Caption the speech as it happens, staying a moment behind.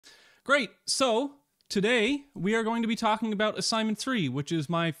Great. So today we are going to be talking about assignment 3, which is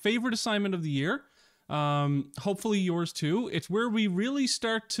my favorite assignment of the year. Hopefully yours too. It's where we really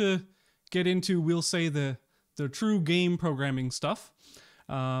start to get into, we'll say, the true game programming stuff.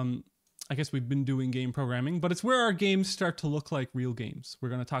 I guess we've been doing game programming, but it's where our games start to look like real games. We're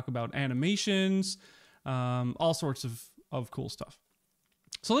going to talk about animations, all sorts of cool stuff.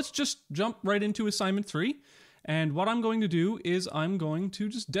 So let's just jump right into assignment 3. And what I'm going to do is I'm going to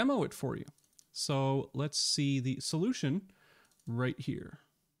just demo it for you. So let's see the solution right here.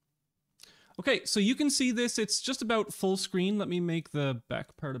 Okay, so you can see this. It's just about full screen. Let me make the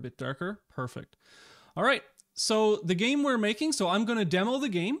back part a bit darker. Perfect. All right, so the game we're making, so I'm going to demo the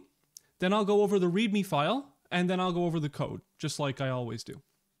game. Then I'll go over the README file, and then I'll go over the code, just like I always do.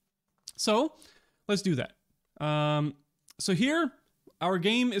 So let's do that. So here, our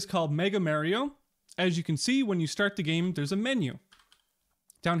game is called Mega Mario. As you can see, when you start the game, there's a menu.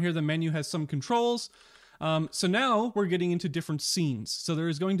 Down here, the menu has some controls. So now we're getting into different scenes. So there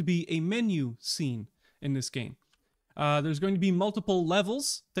is going to be a menu scene in this game. There's going to be multiple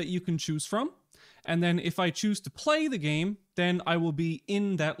levels that you can choose from. And then if I choose to play the game, then I will be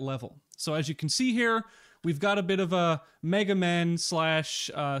in that level. So as you can see here, we've got a bit of a Mega Man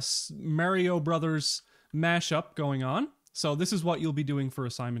 / Mario Brothers mashup going on. So this is what you'll be doing for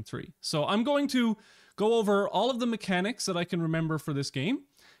assignment 3. So I'm going to go over all of the mechanics that I can remember for this game,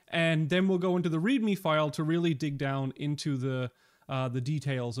 and then we'll go into the README file to really dig down into the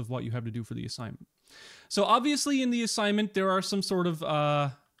details of what you have to do for the assignment. So obviously in the assignment, there are some sort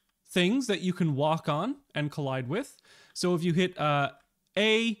of things that you can walk on and collide with. So if you hit A,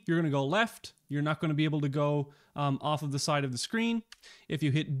 you're going to go left. You're not going to be able to go off of the side of the screen. If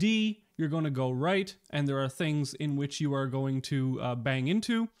you hit D, you're going to go right, and there are things in which you are going to bang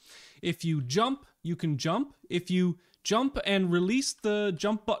into. If you jump, you can jump. If you jump and release the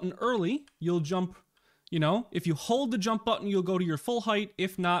jump button early, you'll jump, if you hold the jump button, you'll go to your full height.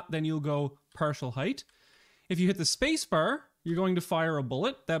 If not, then you'll go partial height. If you hit the space bar, you're going to fire a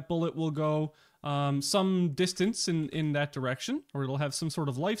bullet. That bullet will go some distance in that direction, or it'll have some sort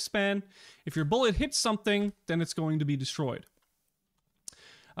of lifespan. If your bullet hits something, then it's going to be destroyed.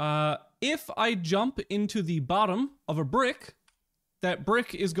 If I jump into the bottom of a brick, that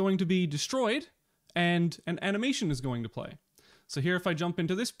brick is going to be destroyed and an animation is going to play. So here, if I jump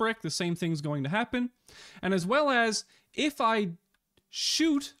into this brick, the same thing's going to happen. And as well as if I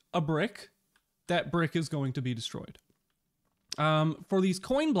shoot a brick, that brick is going to be destroyed. For these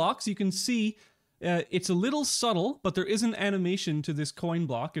coin blocks, you can see it's a little subtle, but there is an animation to this coin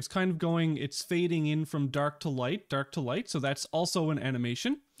block. It's kind of it's fading in from dark to light, so that's also an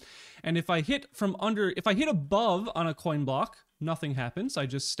animation. And if I hit above on a coin block, nothing happens, I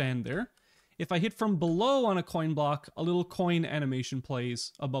just stand there. If I hit from below on a coin block, a little coin animation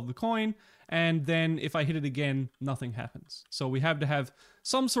plays above the coin, and then if I hit it again, nothing happens. So we have to have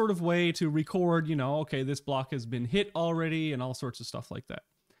some sort of way to record, okay, this block has been hit already, and all sorts of stuff like that.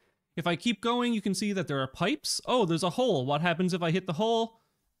 If I keep going, you can see that there are pipes. Oh, there's a hole. What happens if I hit the hole?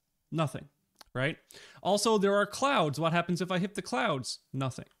 Nothing, right? Also, there are clouds. What happens if I hit the clouds?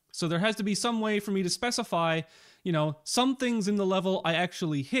 Nothing. So there has to be some way for me to specify, some things in the level I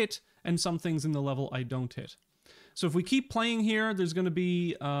actually hit and some things in the level I don't hit. So if we keep playing here, there's going to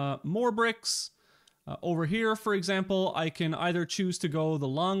be more bricks. Over here, for example, I can either choose to go the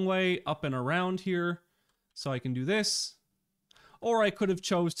long way up and around here. So I can do this. Or I could have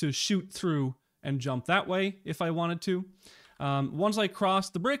chose to shoot through and jump that way if I wanted to. Once I cross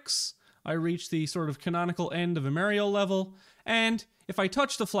the bricks, I reach the sort of canonical end of a Mario level. And if I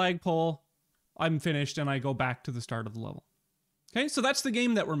touch the flagpole, I'm finished and I go back to the start of the level. Okay, so that's the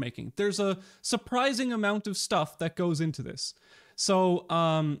game that we're making. There's a surprising amount of stuff that goes into this. So,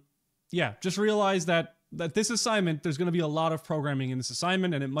 yeah, just realize that this assignment, there's going to be a lot of programming in this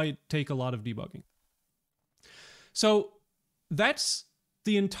assignment, and it might take a lot of debugging. So that's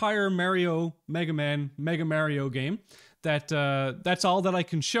the entire Mega Mario game. That's all that I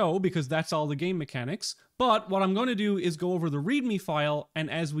can show because that's all the game mechanics. But what I'm going to do is go over the README file,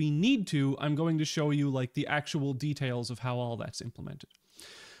 and as we need to, I'm going to show you like the actual details of how all that's implemented.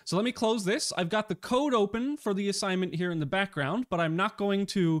 So let me close this. I've got the code open for the assignment here in the background, but I'm not going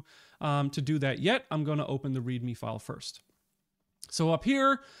to do that yet. I'm going to open the README file first. So up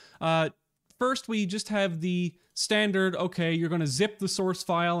here, first we just have the standard, okay, you're going to zip the source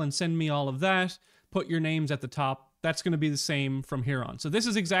file and send me all of that, put your names at the top. That's going to be the same from here on. So this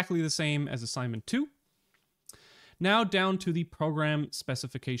is exactly the same as assignment 2. Now down to the program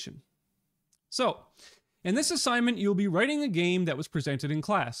specification. So in this assignment, you'll be writing a game that was presented in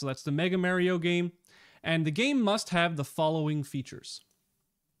class. So that's the Mega Mario game. And the game must have the following features.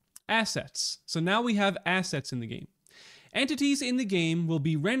 assets. So now we have assets in the game. Entities in the game will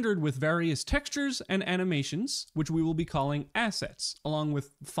be rendered with various textures and animations, which we will be calling assets, along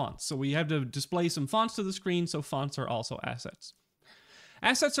with fonts. So we have to display some fonts to the screen, so fonts are also assets.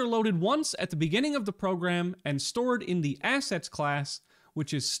 Assets are loaded once at the beginning of the program and stored in the assets class,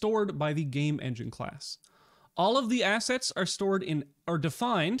 which is stored by the game engine class. All of the assets are stored in or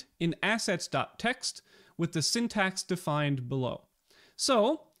defined in assets.txt with the syntax defined below.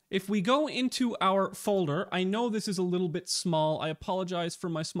 So if we go into our folder, I know this is a little bit small. I apologize for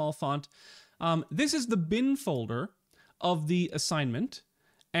my small font. This is the bin folder of the assignment,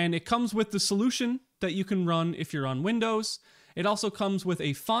 and it comes with the solution that you can run if you're on Windows. It also comes with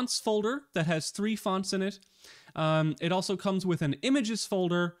a fonts folder that has 3 fonts in it. It also comes with an images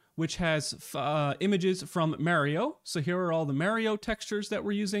folder, which has images from Mario. So here are all the Mario textures that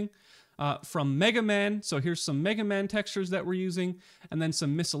we're using. From Mega Man, so here's some Mega Man textures that we're using, and then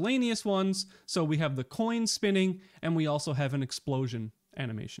some miscellaneous ones. So we have the coin spinning, and we also have an explosion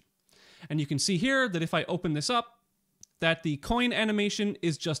animation. And you can see here that if I open this up, that the coin animation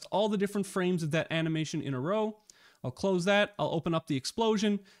is just all the different frames of that animation in a row. I'll close that, I'll open up the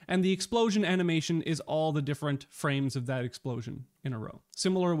explosion, and the explosion animation is all the different frames of that explosion in a row.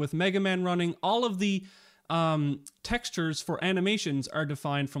 Similar with Mega Man running, all of the textures for animations are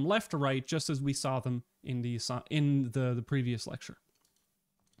defined from left to right, just as we saw them in the previous lecture.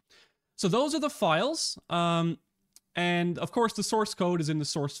 So those are the files, and of course the source code is in the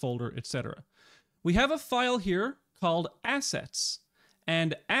source folder, etc. We have a file here called assets,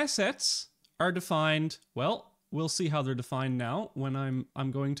 and assets are defined, well, we'll see how they're defined now when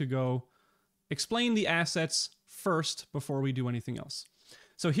I'm going to go explain the assets first before we do anything else.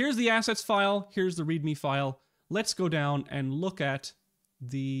 So here's the assets file, here's the README file. Let's go down and look at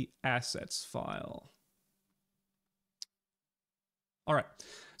the assets file. All right,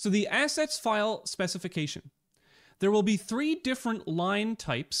 so the assets file specification. There will be 3 different line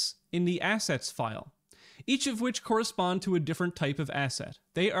types in the assets file, each of which correspond to a different type of asset.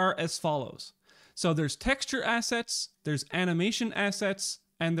 They are as follows. So there's texture assets, there's animation assets,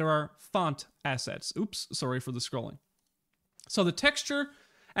 and there are font assets. Oops, sorry for the scrolling. So the texture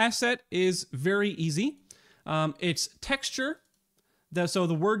asset is very easy. It's texture. So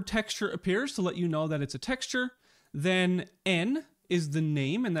the word texture appears to let you know that it's a texture. Then N is the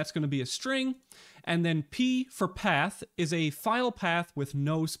name, and that's going to be a string. And then P for path is a file path with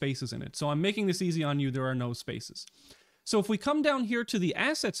no spaces in it. So I'm making this easy on you. There are no spaces. So if we come down here to the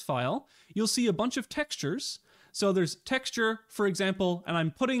assets file, you'll see a bunch of textures. So there's texture, for example, and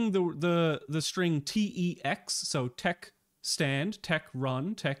I'm putting the string TEX, so tech stand, tech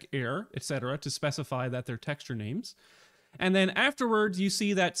run, tech air, etc., to specify that they're texture names. And then afterwards, you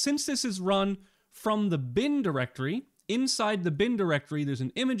see that since this is run from the bin directory, inside the bin directory, there's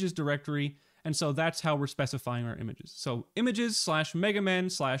an images directory, and so that's how we're specifying our images. So images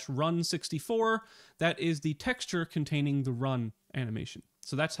 /megaman/run64, that is the texture containing the run animation.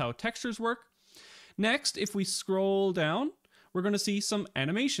 So that's how textures work. Next, if we scroll down, we're going to see some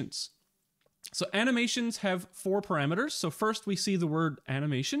animations. So animations have 4 parameters. So first we see the word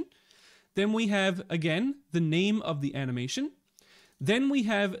animation. Then we have, again, the name of the animation. Then we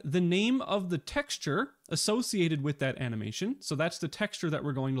have the name of the texture associated with that animation. So that's the texture that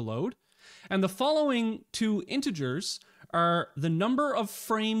we're going to load. And the following 2 integers are the number of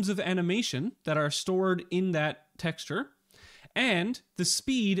frames of animation that are stored in that texture and the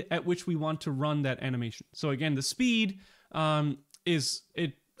speed at which we want to run that animation. So again, the speed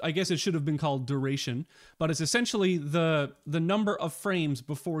I guess it should have been called duration, but it's essentially the number of frames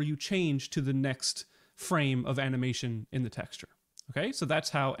before you change to the next frame of animation in the texture. Okay, so that's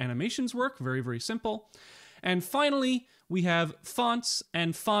how animations work, very, very simple. And finally, we have fonts,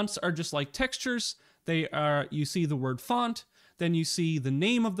 and fonts are just like textures. They are, you see the word font, then you see the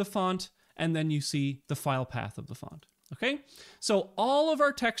name of the font, and then you see the file path of the font. Okay, so all of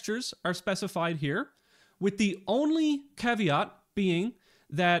our textures are specified here, with the only caveat being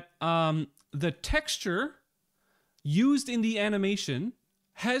that the texture used in the animation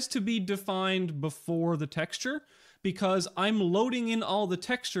has to be defined before the texture, because I'm loading in all the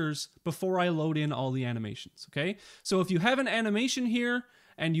textures before I load in all the animations, okay? So if you have an animation here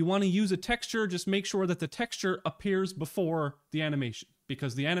and you want to use a texture, just make sure that the texture appears before the animation,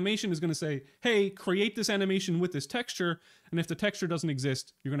 because the animation is going to say, hey, create this animation with this texture, and if the texture doesn't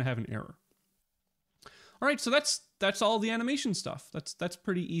exist, you're going to have an error. All right, so that's all the animation stuff. That's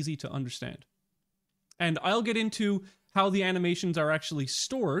pretty easy to understand. And I'll get into how the animations are actually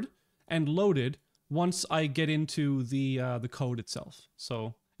stored and loaded once I get into the code itself.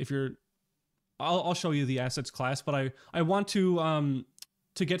 So if you're, I'll show you the assets class, but I want to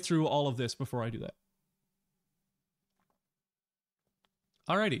to get through all of this before I do that.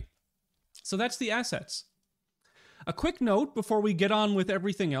 Alrighty, so that's the assets. A quick note before we get on with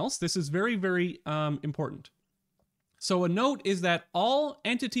everything else. This is very, very important. So a note is that all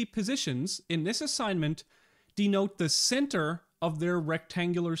entity positions in this assignment denote the center of their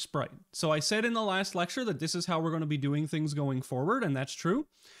rectangular sprite. So I said in the last lecture that this is how we're going to be doing things going forward, and that's true.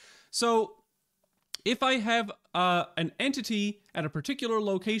 So if I have an entity at a particular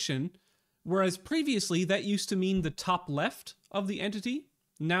location, whereas previously that used to mean the top left of the entity,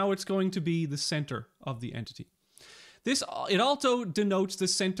 now it's going to be the center of the entity. It also denotes the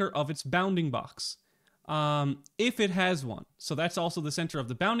center of its bounding box, if it has one. So that's also the center of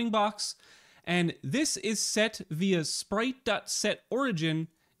the bounding box. And this is set via sprite.setOrigin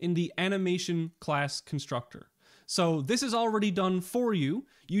in the animation class constructor. So this is already done for you.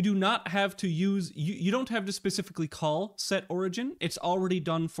 You do not have to use, you don't have to specifically call setOrigin. It's already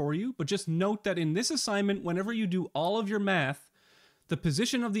done for you. But just note that in this assignment, whenever you do all of your math, the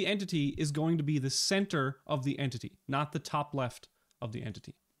position of the entity is going to be the center of the entity, not the top left of the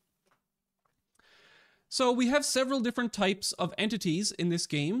entity. So we have several different types of entities in this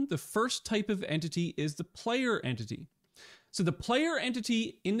game. The first type of entity is the player entity. So the player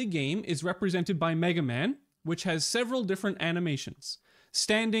entity in the game is represented by Mega Man, which has several different animations: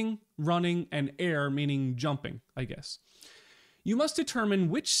 standing, running, and air, meaning jumping, I guess. You must determine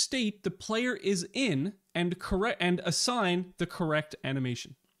which state the player is in and assign the correct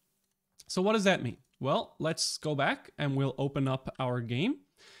animation. So what does that mean? Well, let's go back and we'll open up our game.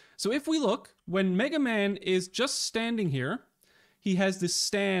 So if we look, when Mega Man is just standing here, he has this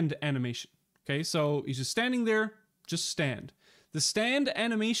stand animation. Okay, so he's just standing there, just stand. The stand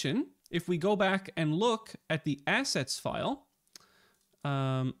animation, if we go back and look at the assets file,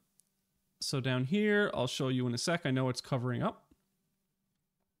 so down here, I'll show you in a sec. I know it's covering up.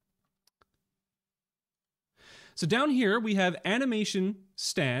 So down here, we have animation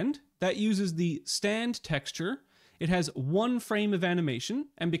stand. That uses the stand texture. It has one frame of animation,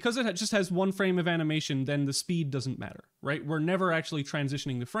 and because it just has one frame of animation, then the speed doesn't matter, right? We're never actually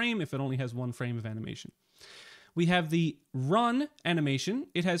transitioning the frame if it only has one frame of animation. We have the run animation.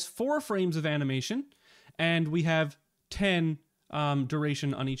 It has 4 frames of animation, and we have 10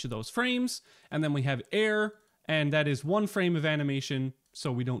 duration on each of those frames. And then we have air, and that is 1 frame of animation,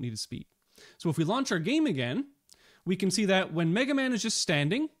 so we don't need a speed. So if we launch our game again, we can see that when Mega Man is just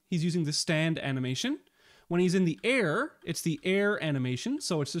standing, he's using the stand animation. When he's in the air, it's the air animation,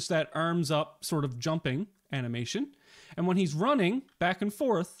 so it's just that arms up sort of jumping animation. And when he's running back and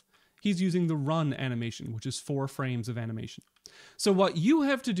forth, he's using the run animation, which is 4 frames of animation. So what you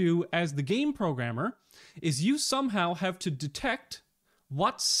have to do as the game programmer is you somehow have to detect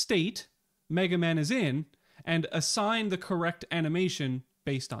what state Mega Man is in and assign the correct animation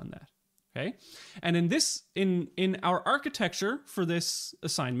based on that. Okay? And in our architecture for this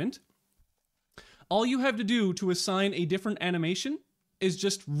assignment, all you have to do to assign a different animation is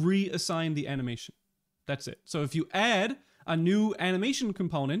just reassign the animation. That's it. So if you add a new animation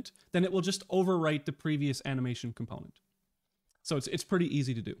component, then it will just overwrite the previous animation component. So it's pretty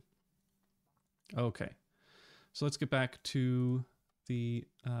easy to do. Okay. So let's get back to the,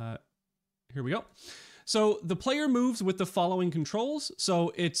 here we go. So the player moves with the following controls.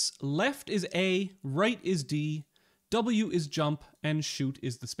 So it's left is A, right is D, W is jump, and shoot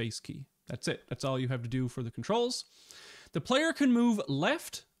is the space key. That's it. That's all you have to do for the controls. The player can move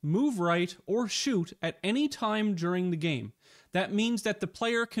left, move right, or shoot at any time during the game. That means that the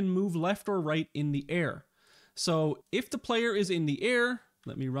player can move left or right in the air. So if the player is in the air,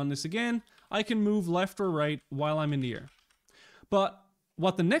 let me run this again, I can move left or right while I'm in the air. But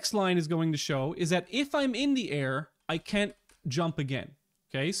what the next line is going to show is that if I'm in the air, I can't jump again.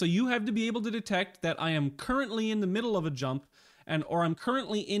 Okay, so you have to be able to detect that I am currently in the middle of a jump or I'm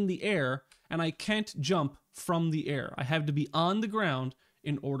currently in the air and I can't jump from the air. I have to be on the ground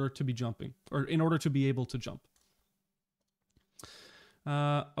in order to be jumping, or in order to be able to jump.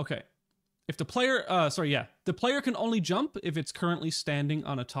 Okay. If the player, the player can only jump if it's currently standing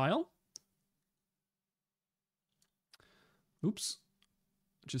on a tile. Oops.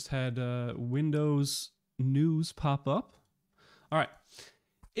 Just had Windows news pop up. All right.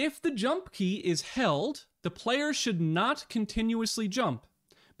 If the jump key is held, the player should not continuously jump,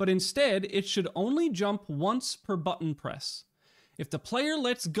 but instead it should only jump once per button press. If the player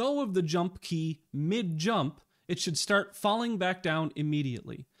lets go of the jump key mid-jump, it should start falling back down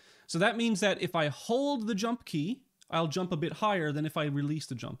immediately. So that means that if I hold the jump key, I'll jump a bit higher than if I release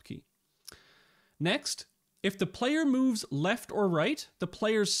the jump key. Next, if the player moves left or right, the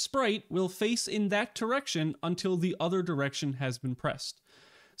player's sprite will face in that direction until the other direction has been pressed.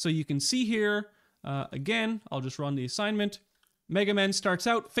 So you can see here, again, I'll just run the assignment. Mega Man starts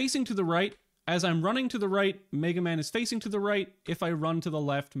out facing to the right. As I'm running to the right, Mega Man is facing to the right. If I run to the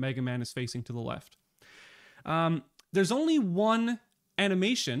left, Mega Man is facing to the left. There's only one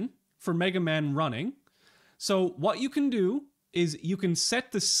animation for Mega Man running. So what you can do is you can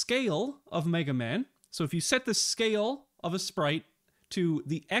set the scale of Mega Man. So if you set the scale of a sprite to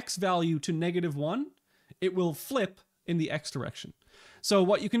the X value to -1, it will flip in the X direction. So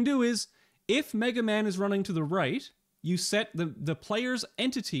what you can do is, if Mega Man is running to the right, you set the player's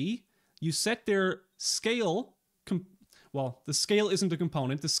entity, you set their scale, well, the scale isn't a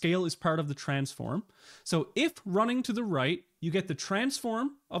component, the scale is part of the transform. So if running to the right, you get the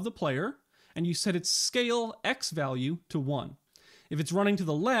transform of the player, and you set its scale X value to 1. If it's running to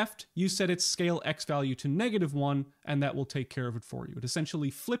the left, you set its scale X value to -1, and that will take care of it for you. It essentially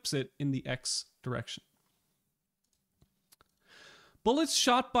flips it in the X direction. Bullets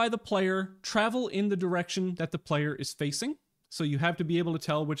shot by the player travel in the direction that the player is facing. So you have to be able to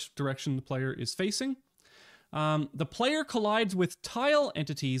tell which direction the player is facing. The player collides with tile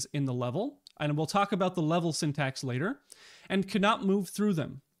entities in the level, and we'll talk about the level syntax later, and cannot move through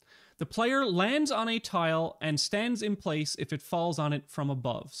them. The player lands on a tile and stands in place if it falls on it from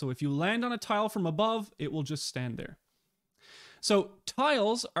above. So if you land on a tile from above, it will just stand there. So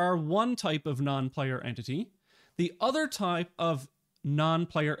tiles are one type of non-player entity. The other type of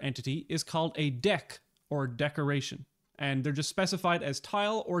non-player entity is called a deck or decoration. And they're just specified as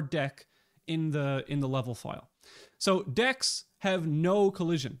tile or deck in the level file. So decks have no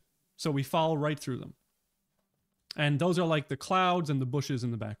collision. So we fall right through them. And those are like the clouds and the bushes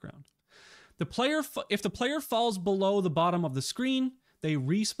in the background. If the player falls below the bottom of the screen, they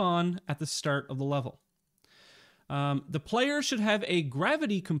respawn at the start of the level. The player should have a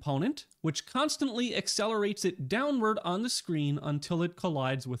gravity component, which constantly accelerates it downward on the screen until it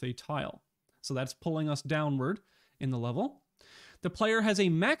collides with a tile. So that's pulling us downward in the level. The player has a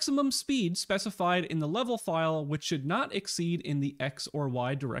maximum speed specified in the level file, which should not exceed in the X or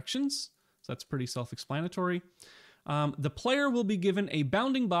Y directions. So that's pretty self-explanatory. The player will be given a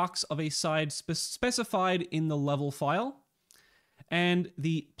bounding box of a size specified in the level file, and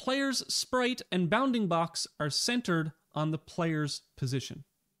the player's sprite and bounding box are centered on the player's position.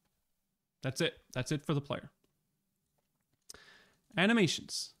 That's it. That's it for the player.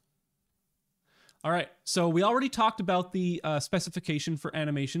 Animations. All right, so we already talked about the specification for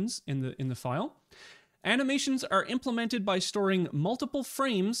animations in the file. Animations are implemented by storing multiple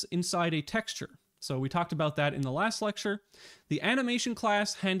frames inside a texture. So we talked about that in the last lecture. The animation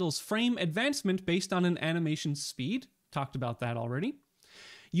class handles frame advancement based on an animation speed. Talked about that already.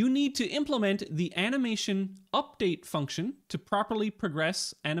 You need to implement the animation update function to properly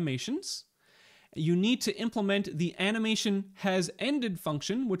progress animations. You need to implement the animation has ended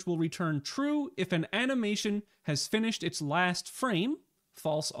function, which will return true if an animation has finished its last frame,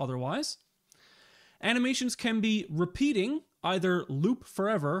 false otherwise. Animations can be repeating, either loop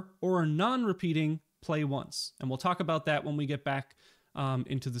forever, or non-repeating, play once. And we'll talk about that when we get back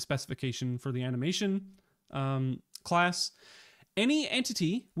into the specification for the animation class. Any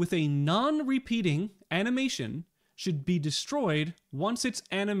entity with a non-repeating animation should be destroyed once its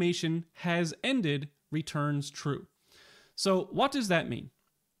animation has ended, returns true. So what does that mean?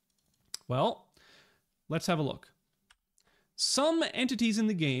 Well, let's have a look. Some entities in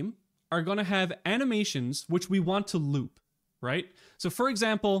the game are going to have animations which we want to loop, right? So for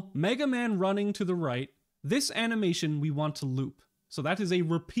example, Mega Man running to the right, this animation we want to loop. So that is a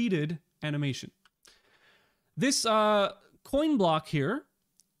repeated animation. This coin block here,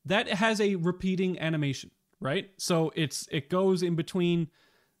 that has a repeating animation, right? So it goes in between,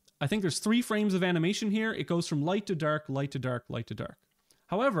 I think there's 3 frames of animation here. It goes from light to dark, light to dark, light to dark.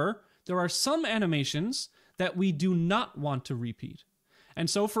 However, there are some animations that we do not want to repeat. And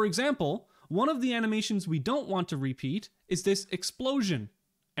so, for example, one of the animations we don't want to repeat is this explosion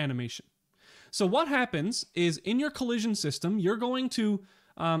animation. So what happens is in your collision system, you're going to,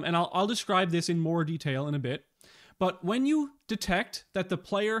 and I'll describe this in more detail in a bit, but when you detect that the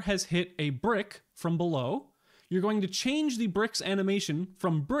player has hit a brick from below, you're going to change the brick's animation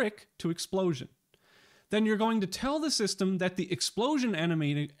from brick to explosion. Then you're going to tell the system that the explosion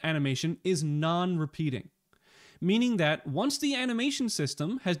animation is non-repeating, meaning that once the animation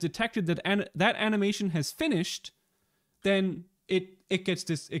system has detected that that animation has finished, then it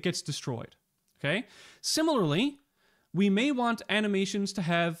gets destroyed. Okay? Similarly, we may want animations to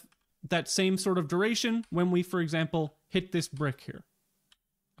have that same sort of duration when we, for example, hit this brick here.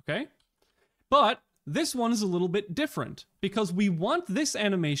 Okay? But this one is a little bit different because we want this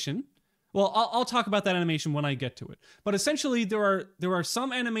animation Well, I'll talk about that animation when I get to it. But essentially, there are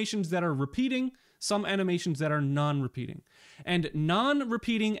some animations that are repeating, some animations that are non-repeating. And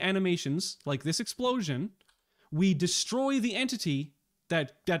non-repeating animations, like this explosion, we destroy the entity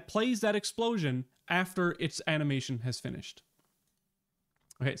that plays that explosion after its animation has finished.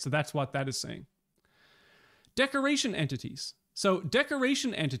 Okay, so that's what that is saying. Decoration entities. So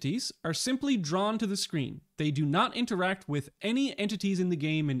decoration entities are simply drawn to the screen. They do not interact with any entities in the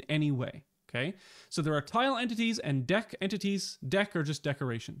game in any way. Okay, so there are tile entities and deck entities. Deck are just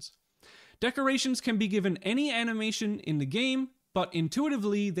decorations. Decorations can be given any animation in the game, but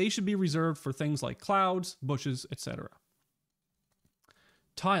intuitively they should be reserved for things like clouds, bushes, etc.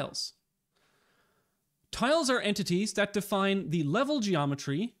 Tiles. Tiles are entities that define the level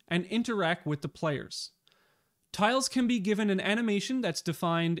geometry and interact with the players. Tiles can be given an animation that's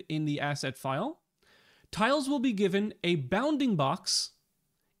defined in the asset file. Tiles will be given a bounding box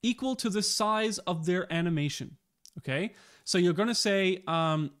equal to the size of their animation. Okay, so you're going to say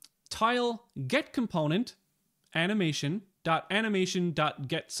tile get component animation dot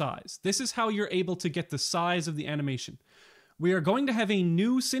get size. This is how you're able to get the size of the animation. We are going to have a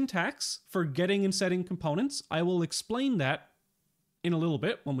new syntax for getting and setting components. I will explain that in a little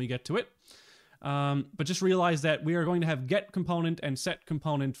bit when we get to it. But just realize that we are going to have get component and set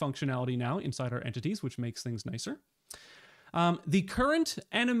component functionality now inside our entities, which makes things nicer. The current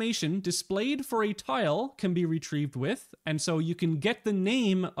animation displayed for a tile can be retrieved with, and so you can get the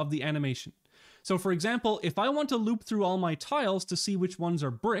name of the animation. So for example, if I want to loop through all my tiles to see which ones are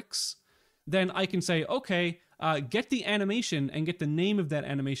bricks, then I can say, okay, get the animation and get the name of that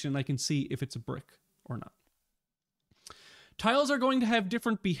animation, and I can see if it's a brick or not. Tiles are going to have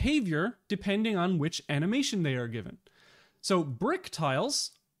different behavior depending on which animation they are given. So brick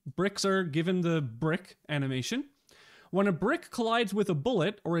tiles, bricks are given the brick animation. When a brick collides with a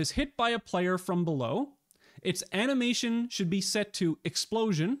bullet or is hit by a player from below, its animation should be set to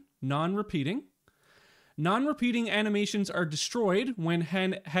explosion, non-repeating. Non-repeating animations are destroyed when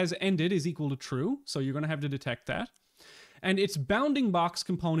has ended is equal to true, so you're going to have to detect that. And its bounding box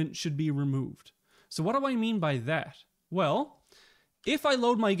component should be removed. So what do I mean by that? Well, if I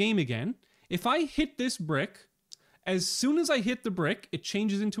load my game again, if I hit this brick, as soon as I hit the brick, it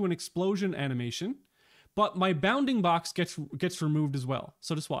changes into an explosion animation, but my bounding box gets removed as well.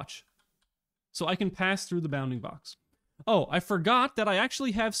 So just watch. So I can pass through the bounding box. Oh, I forgot that I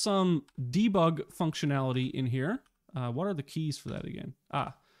actually have some debug functionality in here. What are the keys for that again?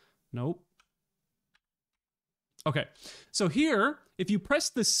 Nope. Okay, so here, if you press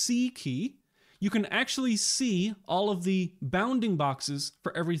the C key, you can actually see all of the bounding boxes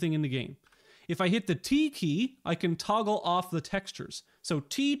for everything in the game. If I hit the T key, I can toggle off the textures. So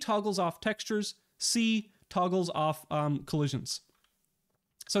T toggles off textures, C toggles off collisions.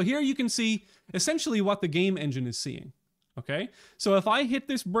 So here you can see essentially what the game engine is seeing. Okay, so if I hit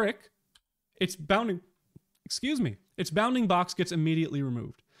this brick, its bounding box gets immediately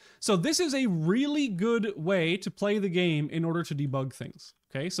removed. So this is a really good way to play the game in order to debug things.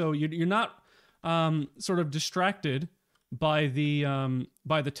 Okay, so you're not sort of distracted by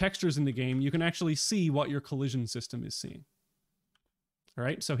the textures in the game. You can actually see what your collision system is seeing. All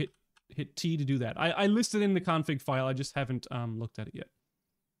right, so hit T to do that. I listed in the config file. I just haven't looked at it yet.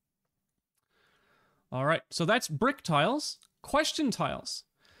 All right, so that's brick tiles. Question tiles.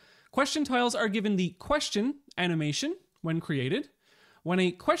 Question tiles are given the question animation when created. When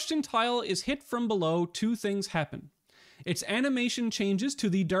a question tile is hit from below, two things happen. Its animation changes to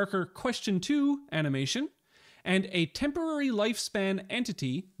the darker question 2 animation, and a temporary lifespan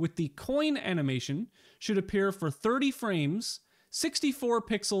entity with the coin animation should appear for 30 frames, 64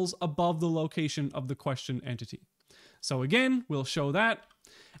 pixels above the location of the question entity. So again, we'll show that.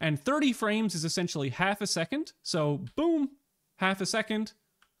 And 30 frames is essentially half a second. So boom, half a second.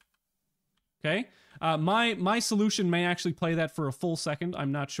 Okay. My solution may actually play that for a full second.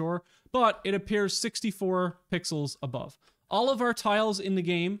 I'm not sure, but it appears 64 pixels above. All of our tiles in the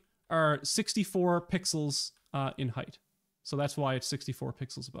game are 64 pixels in height. So that's why it's 64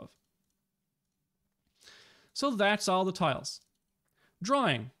 pixels above. So that's all the tiles.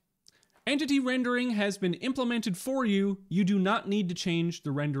 Drawing. Entity rendering has been implemented for you. You do not need to change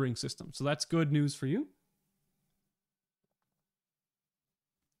the rendering system. So that's good news for you.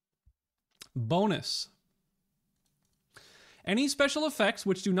 Bonus. Any special effects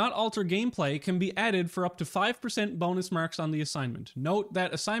which do not alter gameplay can be added for up to 5% bonus marks on the assignment. Note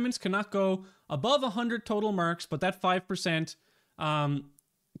that assignments cannot go above 100 total marks, but that 5%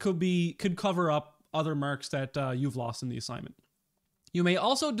 could cover up other marks that you've lost in the assignment. You may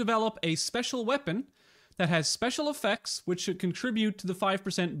also develop a special weapon that has special effects which should contribute to the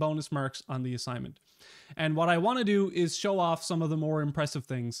 5% bonus marks on the assignment. And what I want to do is show off some of the more impressive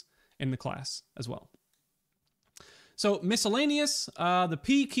things in the class as well. So miscellaneous, the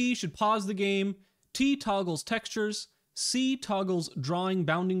P key should pause the game, T toggles textures, C toggles drawing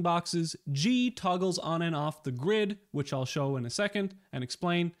bounding boxes, G toggles on and off the grid, which I'll show in a second and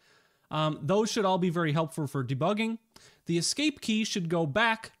explain. Those should all be very helpful for debugging. The escape key should go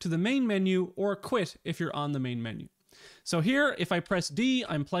back to the main menu or quit if you're on the main menu. So here, if I press D,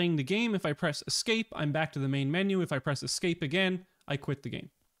 I'm playing the game. If I press escape, I'm back to the main menu. If I press escape again, I quit the game.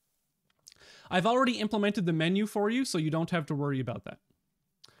 I've already implemented the menu for you, so you don't have to worry about that.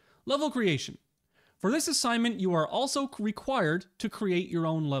 Level creation. For this assignment, you are also required to create your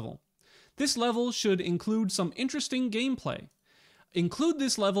own level. This level should include some interesting gameplay. Include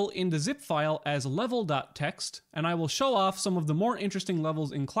this level in the zip file as level.txt, and I will show off some of the more interesting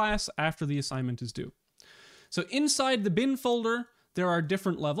levels in class after the assignment is due. So inside the bin folder, there are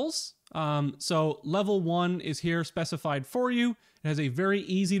different levels. So level 1 is here specified for you. It has a very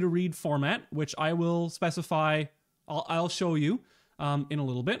easy to read format, which I will specify, I'll show you in a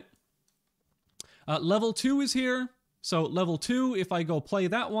little bit. Level 2 is here. So level 2, if I go play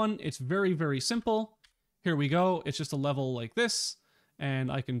that one, it's very, very simple. Here we go. It's just a level like this,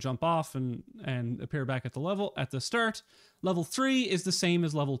 and I can jump off and appear back at the level at the start. Level 3 is the same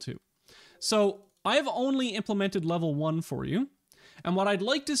as level 2. So I've only implemented level 1 for you. And what I'd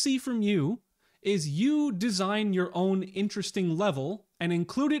like to see from you is you design your own interesting level and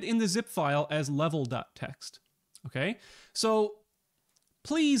include it in the zip file as level.txt. Okay? So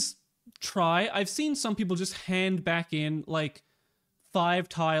please try. I've seen some people just hand back in like 5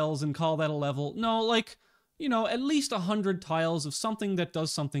 tiles and call that a level. No, like, you know, at least 100 tiles of something that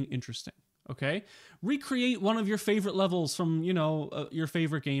does something interesting. Okay? Recreate one of your favorite levels from, you know, your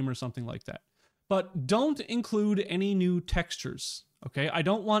favorite game or something like that. But don't include any new textures, okay? I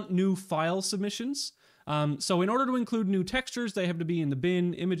don't want new file submissions. So in order to include new textures, they have to be in the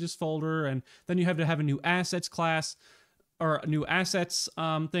bin images folder, and then you have to have a new assets class or a new assets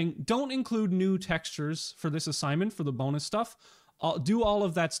thing. Don't include new textures for this assignment, for the bonus stuff. Do all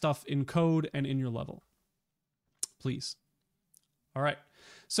of that stuff in code and in your level, please. All right.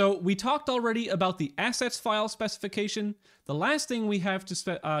 So we talked already about the assets file specification. The last thing we have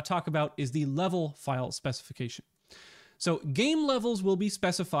to talk about is the level file specification. So game levels will be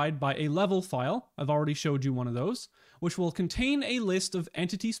specified by a level file. I've already showed you one of those, which will contain a list of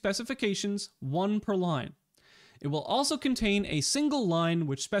entity specifications, 1 per line. It will also contain a single line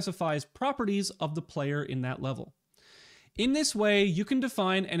which specifies properties of the player in that level. In this way, you can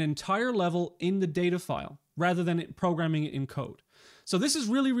define an entire level in the data file rather than programming it in code. So this is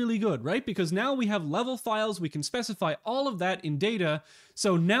really, really good, right? Because now we have level files, we can specify all of that in data.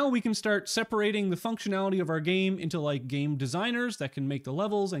 So now we can start separating the functionality of our game into like game designers that can make the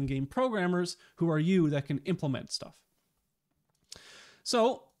levels and game programmers who are you that can implement stuff.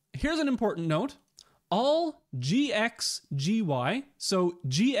 So here's an important note. All GX, GY, so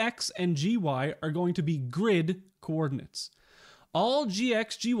GX and GY are going to be grid coordinates. All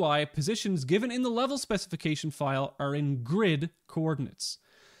GX, GY positions given in the level specification file are in grid coordinates.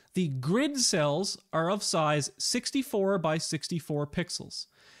 The grid cells are of size 64 by 64 pixels,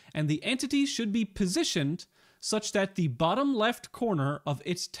 and the entity should be positioned such that the bottom left corner of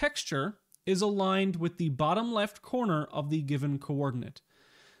its texture is aligned with the bottom left corner of the given coordinate.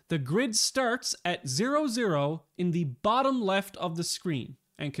 The grid starts at 0, 0 in the bottom left of the screen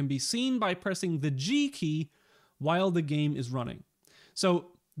and can be seen by pressing the G key while the game is running. So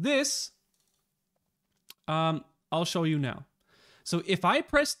this, I'll show you now. So if I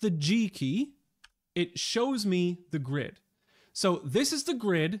press the G key, it shows me the grid. So this is the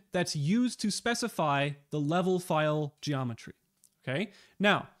grid that's used to specify the level file geometry. Okay.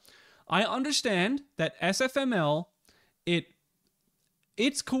 Now, I understand that SFML,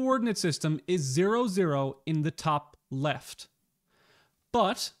 its coordinate system is 0, 0 in the top left.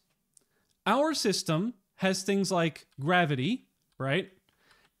 But our system has things like gravity, right?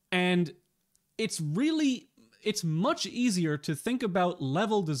 And it's much easier to think about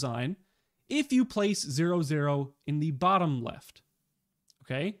level design if you place 0, 0 in the bottom left.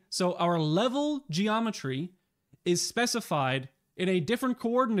 Okay? So our level geometry is specified in a different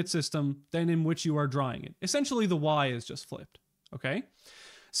coordinate system than in which you are drawing it. Essentially, the Y is just flipped. Okay?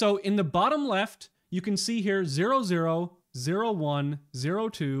 So in the bottom left, you can see here 0, 0, 0, 1, 0,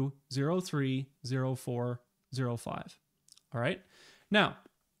 2, 0, 3, 0, 4, 0, 5. All right? Now,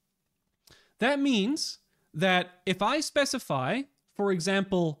 that means that if I specify, for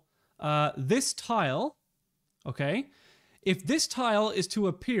example, this tile, okay, if this tile is to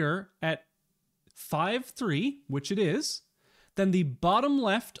appear at 5, 3, which it is, then the bottom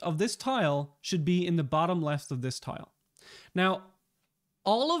left of this tile should be in the bottom left of this tile. Now,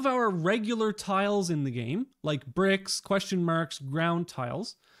 all of our regular tiles in the game, like bricks, question marks, ground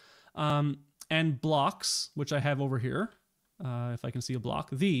tiles, and blocks, which I have over here, if I can see a block,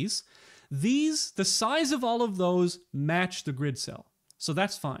 these, the size of all of those match the grid cell. So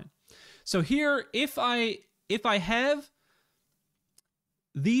that's fine. So here, if I have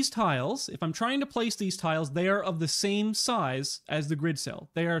these tiles, if I'm trying to place these tiles, they are of the same size as the grid cell.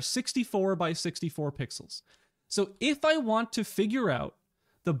 They are 64 by 64 pixels. So if I want to figure out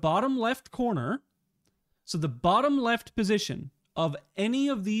the bottom left corner, so the bottom left position of any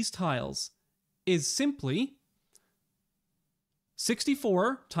of these tiles is simply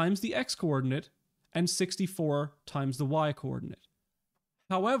 64 times the x coordinate and 64 times the y coordinate.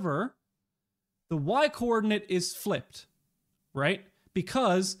 However, the y coordinate is flipped, right?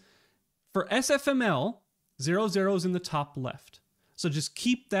 Because for SFML, 0, 0 is in the top left. So just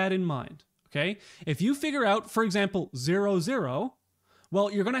keep that in mind, okay? If you figure out, for example, 0, 0,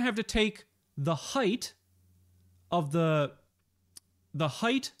 well, you're going to have to take the height of the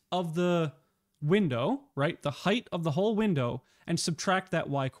window, right? The height of the whole window, and subtract that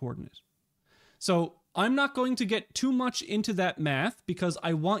y coordinate. So I'm not going to get too much into that math because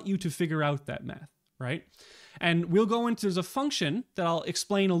I want you to figure out that math, right? And we'll go into, there's a function that I'll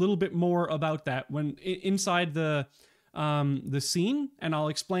explain a little bit more about that when inside the scene, and I'll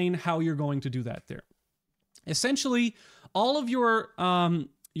explain how you're going to do that there. Essentially, all of your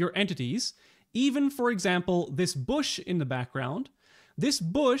entities, even for example, this bush in the background, this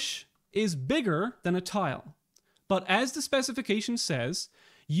bush is bigger than a tile. But as the specification says,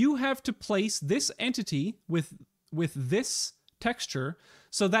 you have to place this entity with this texture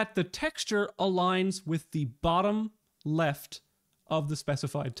so that the texture aligns with the bottom left of the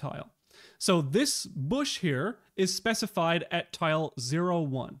specified tile. So this bush here is specified at tile 0,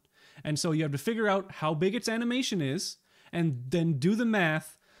 1. And so you have to figure out how big its animation is and then do the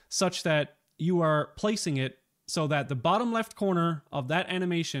math such that you are placing it so that the bottom left corner of that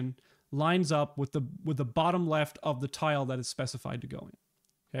animation lines up with the bottom left of the tile that is specified to go in.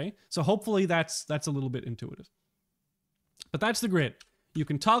 Okay, so hopefully that's a little bit intuitive. But that's the grid. You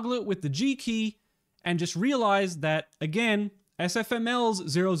can toggle it with the G key and just realize that, again, SFML's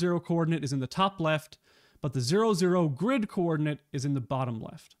 0, 0 coordinate is in the top left, but the 0, 0 grid coordinate is in the bottom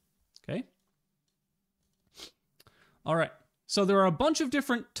left. Okay? All right, so there are a bunch of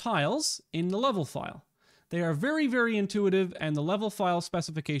different tiles in the level file. They are very, very intuitive, and the level file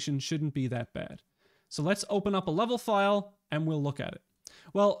specification shouldn't be that bad. So let's open up a level file and we'll look at it.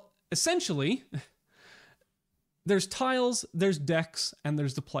 Well, essentially, there's tiles, there's decks, and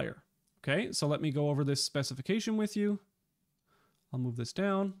there's the player. Okay, so let me go over this specification with you. I'll move this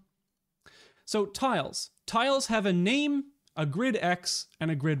down. So tiles. Tiles have a name, a grid X, and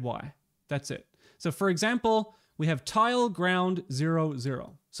a grid Y. That's it. So for example, we have tile ground 0,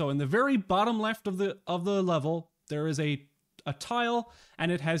 0. So in the very bottom left of the level, there is a tile,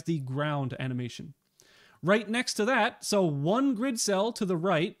 and it has the ground animation. Right next to that, so one grid cell to the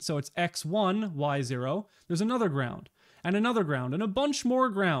right, so it's X1, Y0, there's another ground, and a bunch more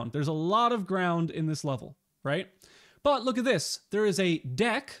ground. There's a lot of ground in this level, right? But look at this, there is a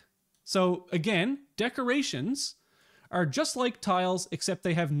deck. So again, decorations are just like tiles, except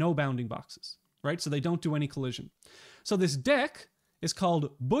they have no bounding boxes, right? So they don't do any collision. So this deck is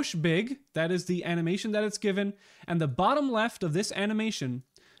called Bush Big, that is the animation that it's given, and the bottom left of this animation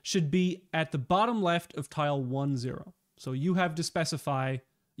should be at the bottom left of tile 1, 0. So you have to specify,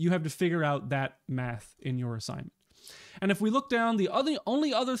 you have to figure out that math in your assignment. And if we look down, the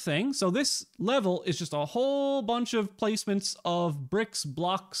only other thing, so this level is just a whole bunch of placements of bricks,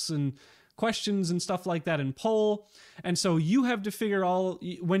 blocks, and questions and stuff like that in poll. And so you have to figure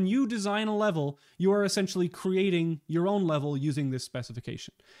when you design a level, you are essentially creating your own level using this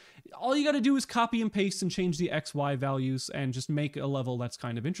specification. All you got to do is copy and paste and change the X, Y values and just make a level that's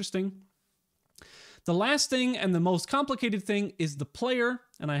kind of interesting. The last thing and the most complicated thing is the player,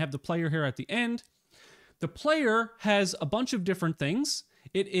 and I have the player here at the end. The player has a bunch of different things.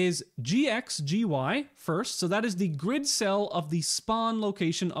 It is GX, GY first, so that is the grid cell of the spawn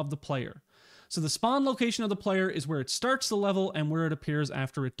location of the player. So the spawn location of the player is where it starts the level and where it appears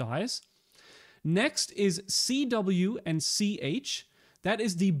after it dies. Next is CW and CH. That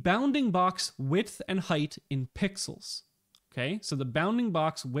is the bounding box width and height in pixels. Okay, so the bounding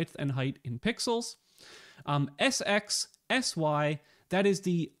box width and height in pixels. SX, SY, that is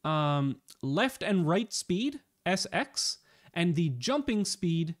the left and right speed, SX, and the jumping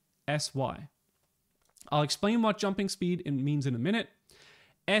speed, SY. I'll explain what jumping speed means in a minute.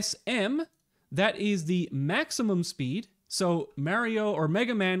 SM, that is the maximum speed. So Mario or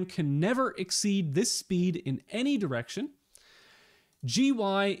Mega Man can never exceed this speed in any direction.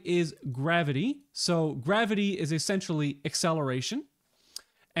 GY is gravity. So gravity is essentially acceleration.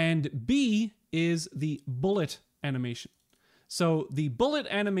 And B is the bullet animation. So the bullet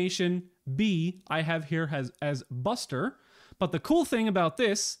animation B I have here as Buster. But the cool thing about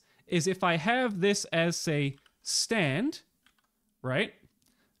this is if I have this as, say, stand, right?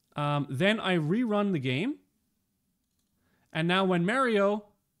 Then I rerun the game. And now when Mario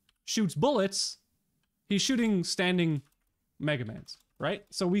shoots bullets, he's shooting standing Mega Mans, right?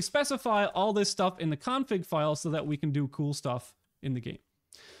 So we specify all this stuff in the config file so that we can do cool stuff in the game.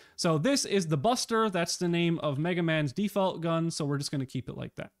 So this is the Buster. That's the name of Mega Man's default gun. So we're just going to keep it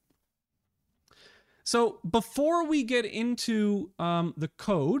like that. So before we get into the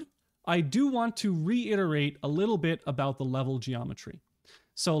code, I do want to reiterate a little bit about the level geometry.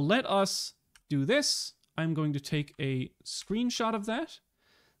 So let us do this. I'm going to take a screenshot of that.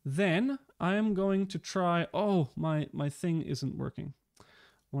 Then I'm going to try... Oh, my thing isn't working.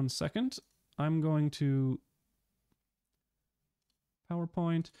 1 second. I'm going to...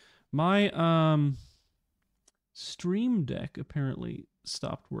 PowerPoint. My Stream Deck apparently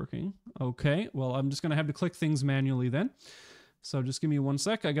stopped working. Okay, well, I'm just going to have to click things manually then. So just give me 1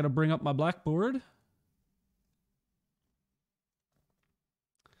 sec. I got to bring up my Blackboard.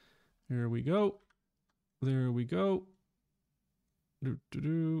 There we go. There we go.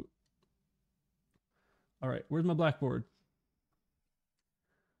 All right, where's my Blackboard?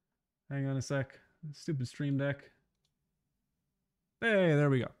 Hang on a sec. Stupid Stream Deck. Hey, there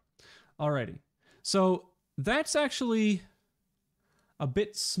we go. Alrighty. So that's actually a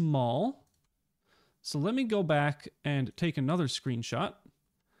bit small. So let me go back and take another screenshot.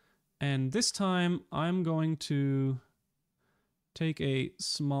 And this time I'm going to take a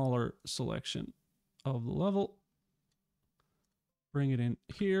smaller selection of the level. Bring it in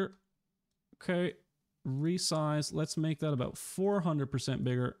here. Okay. Resize. Let's make that about 400%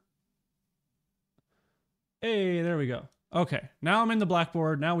 bigger. Hey, there we go. Okay. Now I'm in the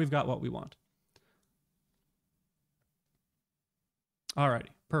Blackboard. Now we've got what we want. Alrighty.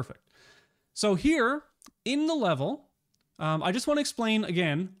 Perfect. So here in the level, I just want to explain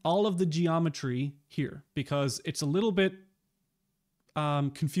again all of the geometry here because it's a little bit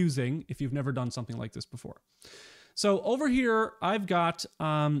confusing if you've never done something like this before. So over here, I've got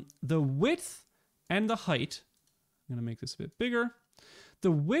the width and the height. I'm going to make this a bit bigger.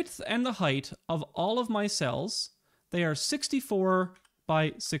 The width and the height of all of my cells, they are 64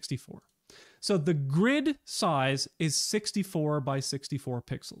 by 64. So the grid size is 64 by 64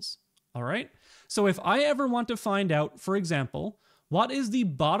 pixels. All right. So if I ever want to find out, for example, what is the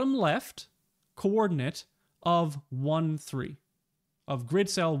bottom left coordinate of 1, 3? Of grid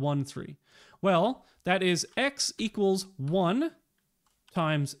cell 1, 3. Well, that is x equals 1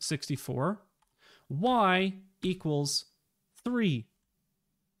 times 64. Y equals 3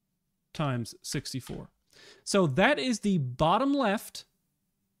 times 64. So that is the bottom left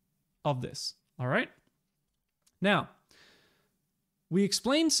of this. All right. Now, we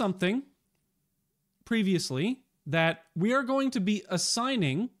explained something previously that we are going to be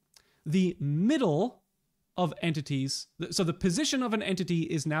assigning the middle of entities. So the position of an entity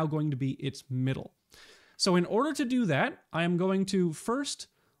is now going to be its middle. So in order to do that, I am going to first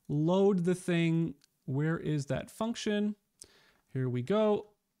load the thing. Where is that function? Here we go.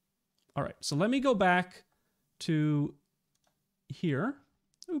 All right, so let me go back to here.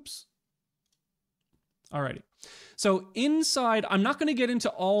 Oops. Alrighty. So inside, I'm not going to get into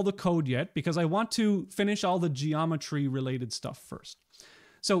all the code yet because I want to finish all the geometry related stuff first.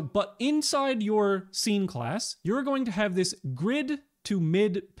 So, but inside your scene class, you're going to have this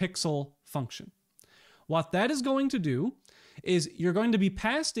gridToMidPixel function. What that is going to do is you're going to be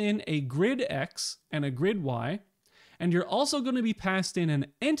passed in a grid X and a grid Y, and you're also going to be passed in an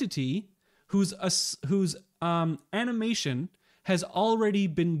entity whose animation has already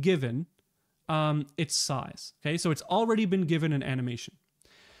been given its size. Okay, so it's already been given an animation.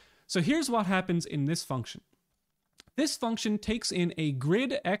 So here's what happens in this function. This function takes in a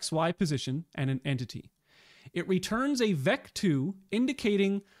grid XY position and an entity. It returns a vec2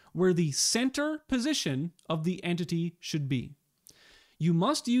 indicating where the center position of the entity should be. You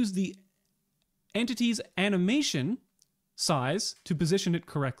must use the entity's animation size to position it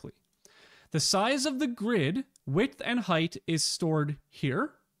correctly. The size of the grid, width and height is stored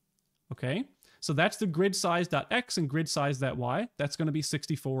here. Okay, so that's the grid size.x and grid size.y. That's going to be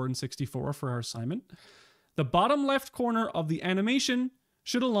 64 and 64 for our assignment. The bottom left corner of the animation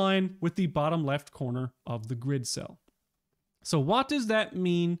should align with the bottom left corner of the grid cell. So what does that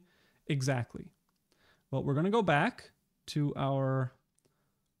mean exactly? Well, we're going to go back to our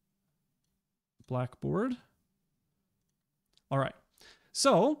Blackboard. All right.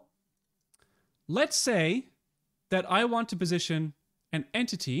 So let's say that I want to position an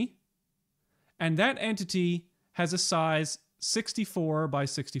entity, and that entity has a size 64 by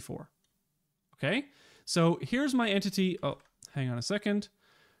 64. Okay? So here's my entity. Oh, hang on a second.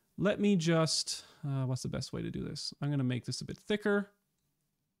 Let me just, what's the best way to do this? I'm going to make this a bit thicker.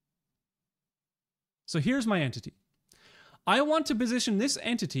 So here's my entity. I want to position this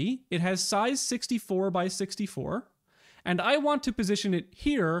entity. It has size 64 by 64. And I want to position it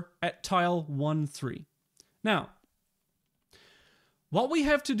here at tile 1, 3. Now, what we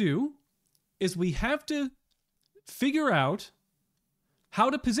have to do is we have to figure out how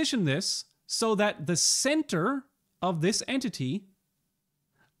to position this so that the center of this entity,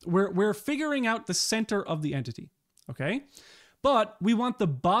 we're figuring out the center of the entity, okay? But we want the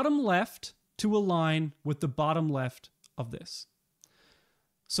bottom left to align with the bottom left of this.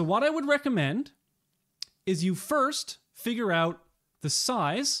 So what I would recommend is you first figure out the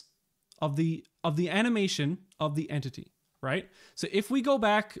size of the animation of the entity, right? So if we go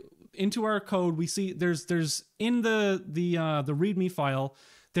back into our code, we see there's in the README file,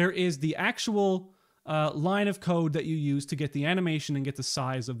 there is the actual line of code that you use to get the animation and get the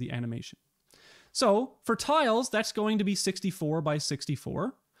size of the animation. So for tiles, that's going to be 64 by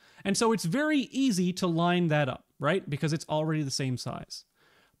 64. And so it's very easy to line that up, right? Because it's already the same size.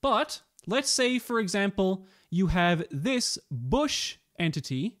 But let's say, for example, you have this bush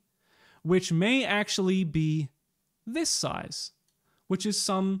entity, which may actually be this size, which is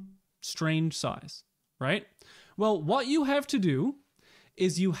some strange size, right? Well, what you have to do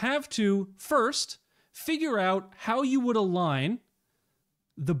is you have to first figure out how you would align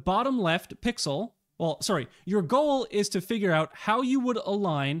the bottom left pixel. Well, sorry, your goal is to figure out how you would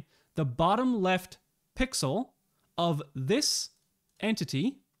align the bottom left pixel of this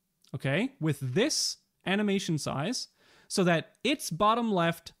entity, okay, with this animation size so that its bottom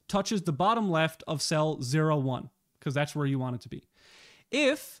left touches the bottom left of cell 01, because that's where you want it to be.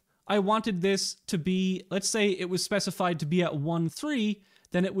 If I wanted this to be, let's say it was specified to be at 1, 3,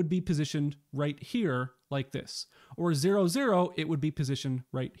 then it would be positioned right here like this. Or 0, 0, it would be positioned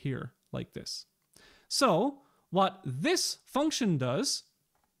right here like this. So what this function does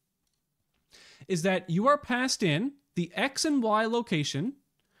is that you are passed in the X and Y location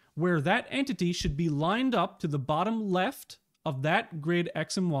where that entity should be lined up to the bottom left of that grid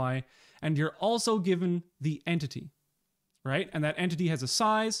X and Y, and you're also given the entity, right? And that entity has a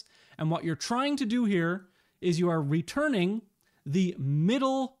size, and what you're trying to do here is you are returning the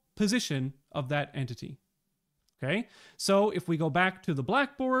middle position of that entity, okay? So if we go back to the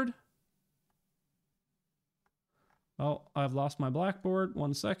Blackboard, oh, I've lost my Blackboard,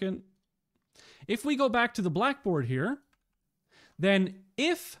 1 second. If we go back to the Blackboard here, then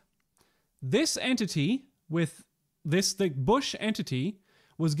if this entity with the bush entity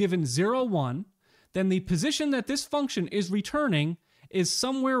was given 0, 1, then the position that this function is returning is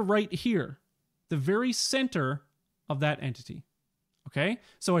somewhere right here, the very center of that entity. Okay?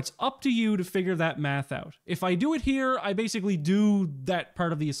 So it's up to you to figure that math out. If I do it here, I basically do that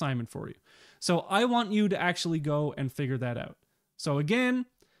part of the assignment for you. So I want you to actually go and figure that out. So again,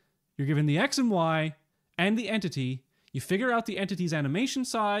 you're given the X and Y and the entity. You figure out the entity's animation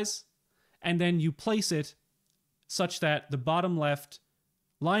size, and then you place it such that the bottom left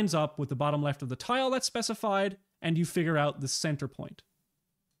lines up with the bottom left of the tile that's specified, and you figure out the center point.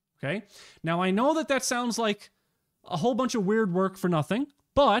 Okay? Now, I know that that sounds like a whole bunch of weird work for nothing,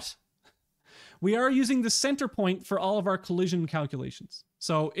 but we are using the center point for all of our collision calculations.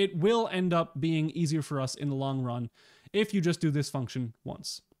 So it will end up being easier for us in the long run if you just do this function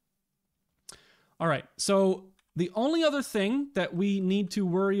once. All right, so the only other thing that we need to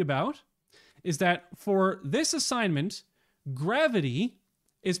worry about is that for this assignment, gravity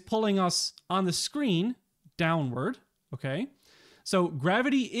is pulling us on the screen downward, okay? So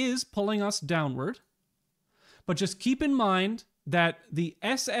gravity is pulling us downward, but just keep in mind that the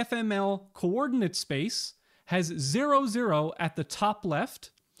SFML coordinate space has 0, 0 at the top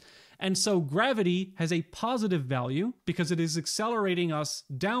left, and so gravity has a positive value because it is accelerating us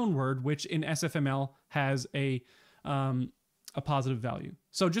downward, which in SFML has a positive value.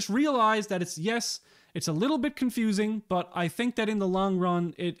 So just realize that it's a little bit confusing, but I think that in the long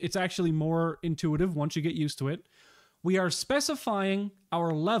run, it's actually more intuitive once you get used to it. We are specifying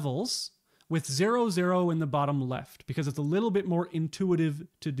our levels with 0, 0 in the bottom left because it's a little bit more intuitive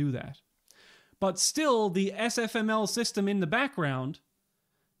to do that. But still, the SFML system in the background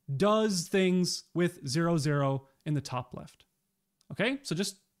does things with 0, 0 in the top left. Okay, so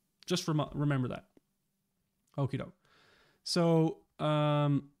just Just remember that. Okie doke. So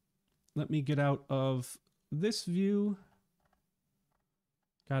let me get out of this view.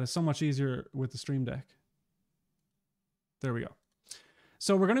 God, it's so much easier with the Stream Deck. There we go.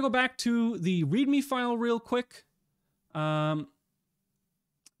 So we're going to go back to the README file real quick. There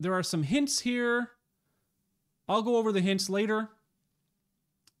are some hints here. I'll go over the hints later.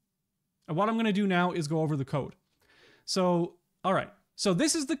 And what I'm going to do now is go over the code. So, all right. So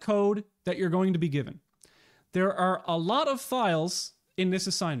this is the code that you're going to be given. There are a lot of files in this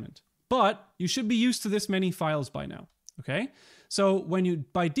assignment, but you should be used to this many files by now. Okay. So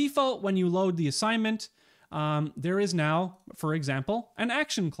by default, when you load the assignment, there is now, for example, an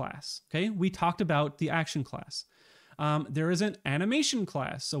action class. Okay. We talked about the action class. There is an animation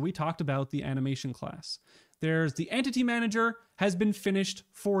class. So we talked about the animation class. There's the entity manager has been finished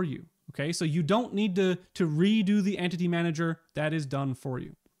for you. Okay. So you don't need to redo the entity manager. That is done for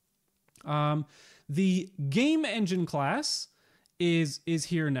you. The game engine class is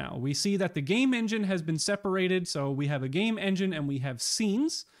here now. We see that the game engine has been separated. So we have a game engine and we have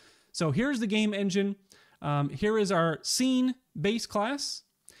scenes. So here's the game engine. Here is our scene base class.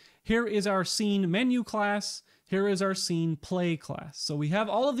 Here is our scene menu class. Here is our scene play class. So we have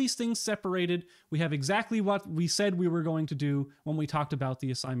all of these things separated. We have exactly what we said we were going to do when we talked about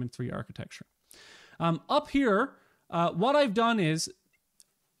the assignment 3 architecture. Up here, what I've done is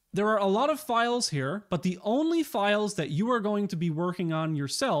there are a lot of files here, but the only files that you are going to be working on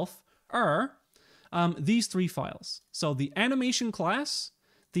yourself are these 3 files. So the animation class,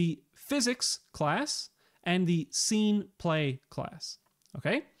 the physics class, and the scene play class.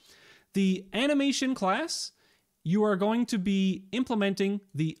 Okay? The animation class, you are going to be implementing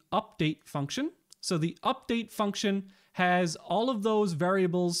the update function. So the update function has all of those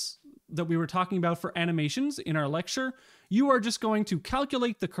variables that we were talking about for animations in our lecture. You are just going to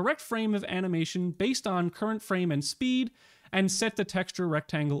calculate the correct frame of animation based on current frame and speed and set the texture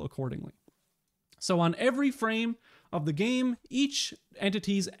rectangle accordingly. So on every frame of the game, each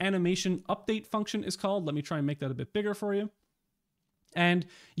entity's animation update function is called. Let me try and make that a bit bigger for you. And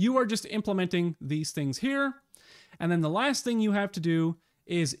you are just implementing these things here. And then the last thing you have to do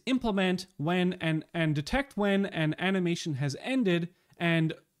is implement when and detect when an animation has ended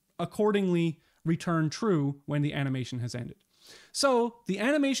and accordingly return true when the animation has ended. So the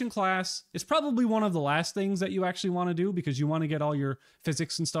animation class is probably one of the last things that you actually want to do because you want to get all your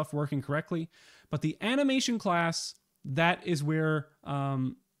physics and stuff working correctly. But the animation class, that is where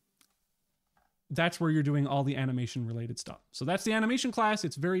you're doing all the animation related stuff. So that's the animation class.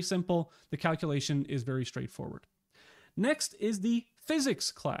 It's very simple. The calculation is very straightforward. Next is the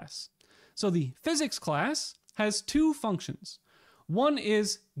physics class. So the physics class has 2 functions. One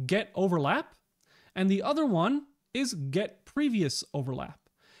is GetOverlap, and the other one is GetPreviousOverlap.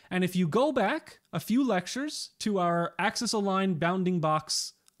 And if you go back a few lectures to our axis-aligned bounding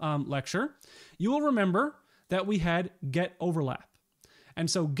box lecture, you will remember that we had GetOverlap. And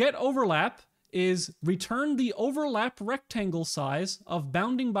so GetOverlap is return the overlap rectangle size of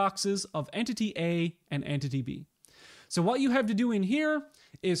bounding boxes of entity A and entity B. So what you have to do in here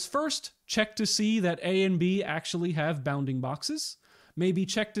is first check to see that A and B actually have bounding boxes. Maybe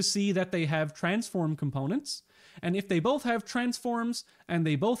check to see that they have transform components. And if they both have transforms and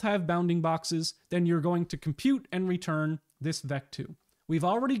they both have bounding boxes, then you're going to compute and return this vec2. We've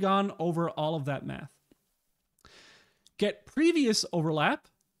already gone over all of that math. GetPreviousOverlap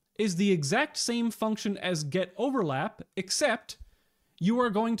is the exact same function as GetOverlap, except you are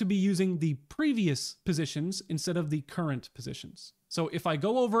going to be using the previous positions instead of the current positions. So if I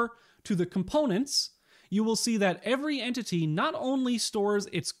go over to the components, you will see that every entity not only stores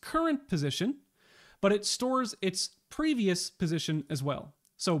its current position, but it stores its previous position as well.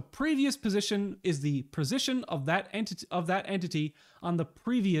 So previous position is the position of that entity on the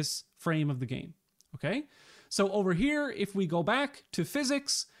previous frame of the game. Okay? So over here, if we go back to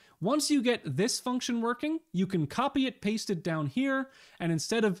physics, once you get this function working, you can copy it, paste it down here, and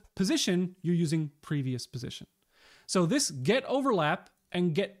instead of position, you're using previous position. So this GetOverlap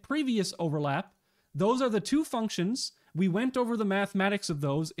and GetPrevioSOverlap, those are the 2 functions. We went over the mathematics of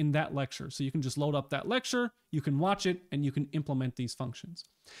those in that lecture. So you can just load up that lecture, you can watch it, and you can implement these functions.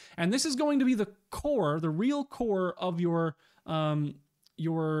 And this is going to be the core, the real core of your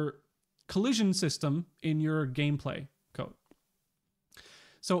collision system in your gameplay code.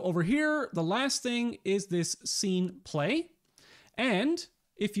 So over here, the last thing is this scene play. And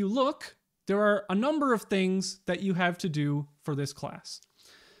if you look, there are a number of things that you have to do for this class.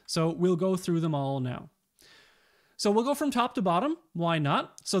 So we'll go through them all now. So we'll go from top to bottom. Why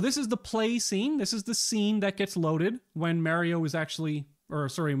not? So this is the play scene. This is the scene that gets loaded when Mario is actually or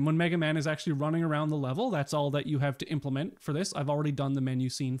sorry, when Mega Man is actually running around the level. That's all that you have to implement for this. I've already done the menu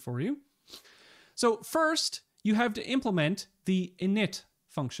scene for you. So first, you have to implement the init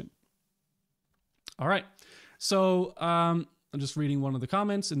function. All right. So I'm just reading one of the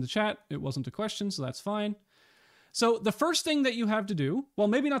comments in the chat. It wasn't a question, so that's fine. So the first thing that you have to do, well,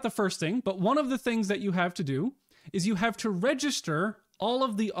 maybe not the first thing, but one of the things that you have to do is you have to register all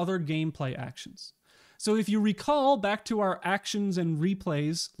of the other gameplay actions. So if you recall back to our actions and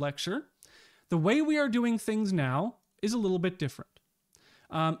replays lecture, the way we are doing things now is a little bit different.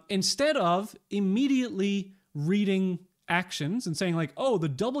 Instead of immediately reading actions and saying like, oh, the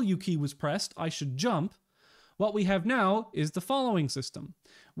W key was pressed, I should jump, what we have now is the following system,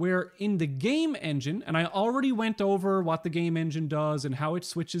 where in the game engine, and I already went over what the game engine does and how it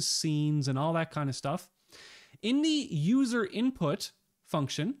switches scenes and all that kind of stuff, in the user input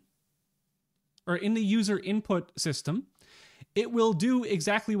function, or in the user input system, it will do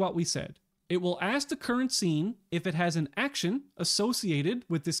exactly what we said. It will ask the current scene if it has an action associated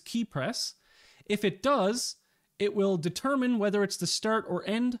with this key press. If it does, it will determine whether it's the start or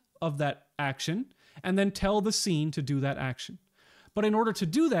end of that action, and then tell the scene to do that action. But in order to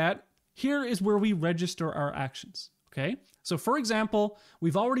do that, here is where we register our actions, okay? So for example,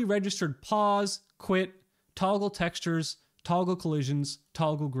 we've already registered pause, quit, toggle textures, toggle collisions,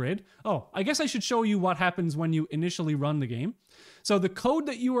 toggle grid. Oh, I guess I should show you what happens when you initially run the game. So the code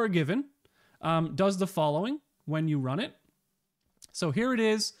that you are given does the following when you run it. So here it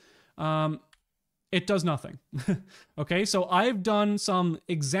is. It does nothing. Okay, so I've done some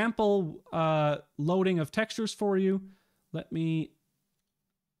example loading of textures for you. Let me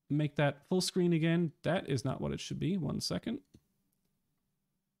make that full screen again. That is not what it should be. 1 second.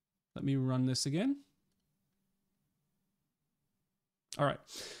 Let me run this again. All right,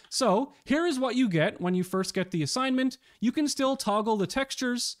 so here is what you get when you first get the assignment. You can still toggle the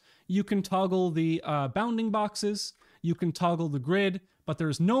textures. You can toggle the bounding boxes. You can toggle the grid, but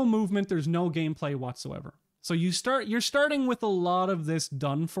there's no movement. There's no gameplay whatsoever. So you're starting with a lot of this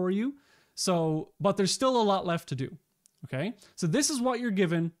done for you. So, but there's still a lot left to do. Okay, so this is what you're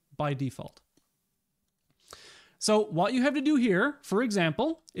given by default. So what you have to do here, for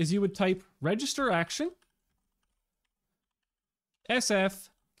example, is you would type register action, SF,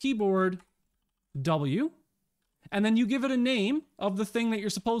 keyboard, W, and then you give it a name of the thing that you're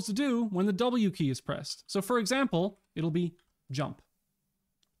supposed to do when the W key is pressed. So for example, it'll be jump,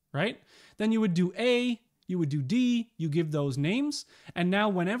 right? Then you would do A, you would do D, you give those names, and now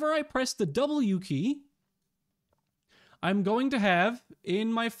whenever I press the W key, I'm going to have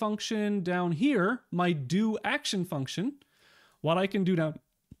in my function down here, my do action function, what I can do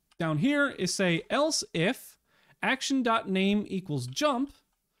down here is say else if action.name equals jump,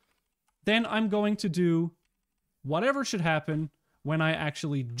 then I'm going to do whatever should happen when I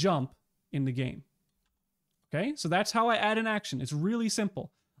actually jump in the game. Okay, so that's how I add an action. It's really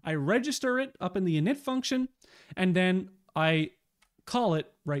simple. I register it up in the init function, and then I call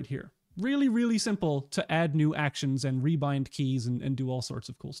it right here. Really, really simple to add new actions and rebind keys and do all sorts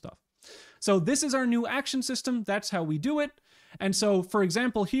of cool stuff. So this is our new action system. That's how we do it. And so, for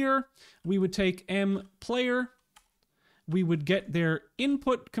example, here, we would take mPlayer. We would get their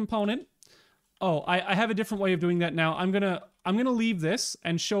input component. Oh, I have a different way of doing that now. I'm gonna leave this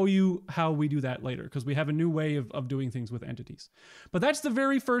and show you how we do that later, because we have a new way of doing things with entities. But that's the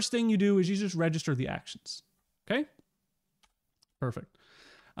very first thing you do, is you just register the actions. Okay? Perfect.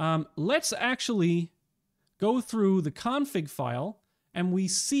 Let's actually go through the config file and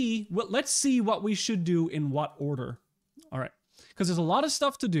let's see what we should do in what order. All right, because there's a lot of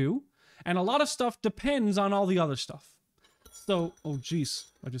stuff to do, and a lot of stuff depends on all the other stuff. So, oh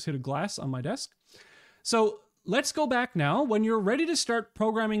geez, I just hit a glass on my desk. So let's go back now. When you're ready to start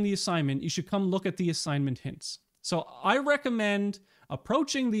programming the assignment, you should come look at the assignment hints. So I recommend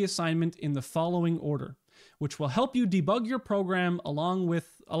approaching the assignment in the following order, which will help you debug your program along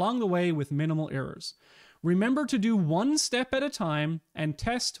the way with minimal errors. Remember to do one step at a time and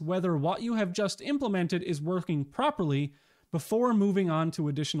test whether what you have just implemented is working properly before moving on to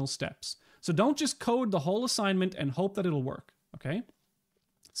additional steps. So don't just code the whole assignment and hope that it'll work, okay?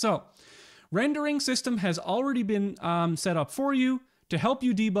 So, rendering system has already been set up for you. To help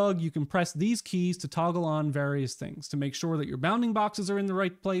you debug, you can press these keys to toggle on various things to make sure that your bounding boxes are in the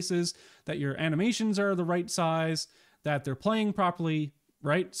right places, that your animations are the right size, that they're playing properly,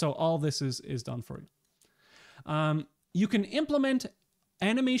 right? So all this is done for you. You can implement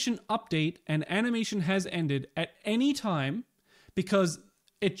animation update and animation has ended at any time, because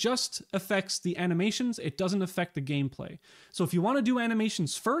it just affects the animations. It doesn't affect the gameplay. So if you want to do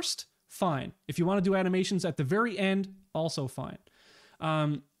animations first, fine. If you want to do animations at the very end, also fine.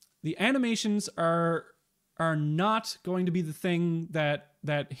 The animations are not going to be the thing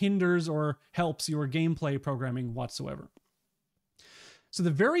that hinders or helps your gameplay programming whatsoever. So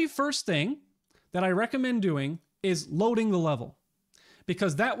the very first thing that I recommend doing is loading the level,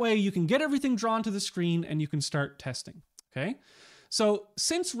 because that way you can get everything drawn to the screen and you can start testing, okay? So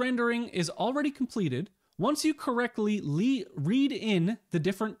since rendering is already completed, once you correctly read in the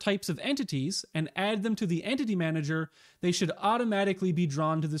different types of entities and add them to the entity manager, they should automatically be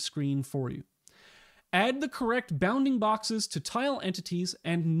drawn to the screen for you. Add the correct bounding boxes to tile entities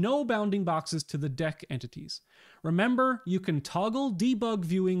and no bounding boxes to the deck entities. Remember, you can toggle debug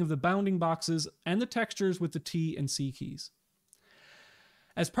viewing of the bounding boxes and the textures with the T and C keys.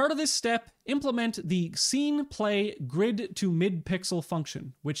 As part of this step, implement the ScenePlay gridToMidPixel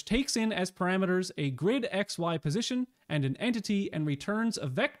function, which takes in as parameters a grid XY position and an entity and returns a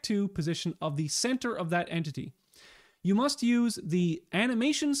vec2 position of the center of that entity. You must use the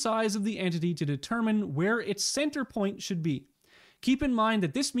animation size of the entity to determine where its center point should be. Keep in mind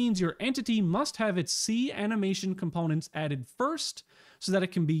that this means your entity must have its C animation components added first so that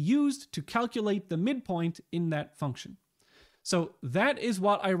it can be used to calculate the midpoint in that function. So that is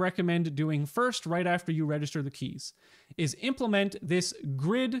what I recommend doing first right after you register the keys, is implement this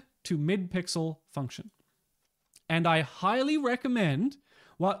gridToMidPixel function. And I highly recommend,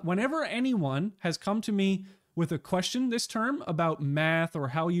 whenever anyone has come to me with a question this term about math or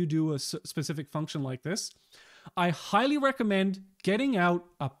how you do a specific function like this, I highly recommend getting out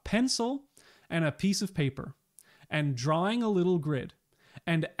a pencil and a piece of paper and drawing a little grid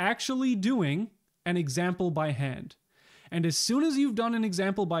and actually doing an example by hand. And as soon as you've done an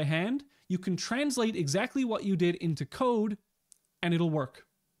example by hand, you can translate exactly what you did into code and it'll work.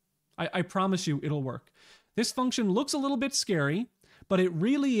 I promise you it'll work. This function looks a little bit scary, but it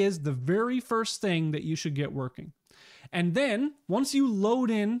really is the very first thing that you should get working. And then, once you load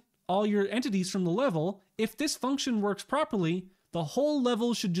in all your entities from the level, if this function works properly, the whole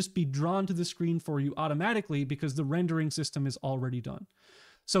level should just be drawn to the screen for you automatically because the rendering system is already done.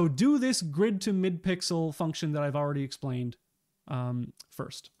 So do this gridToMidPixel function that I've already explained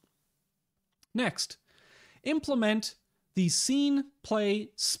first. Next, implement the ScenePlay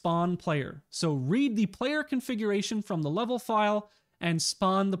spawnPlayer. So read the player configuration from the level file and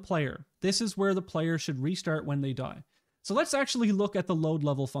spawn the player. This is where the player should restart when they die. So let's actually look at the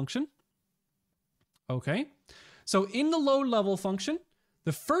loadLevel function. Okay, so in the loadLevel function,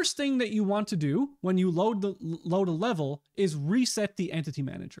 the first thing that you want to do when you load a level is reset the entity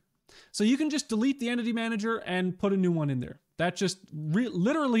manager. So you can just delete the entity manager and put a new one in there. That just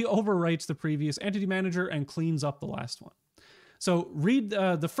literally overwrites the previous entity manager and cleans up the last one. So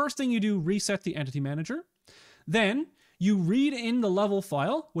the first thing you do, reset the entity manager. Then you read in the level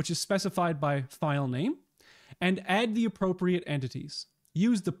file, which is specified by file name, and add the appropriate entities.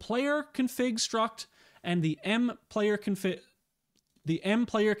 Use the player config struct and the mPlayer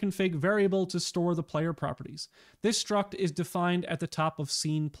config variable to store the player properties. This struct is defined at the top of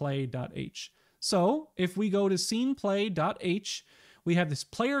sceneplay.h. So if we go to sceneplay.h, we have this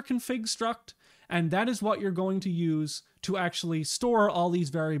player config struct, and that is what you're going to use to actually store all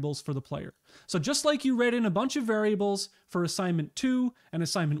these variables for the player. So just like you read in a bunch of variables for assignment 2 and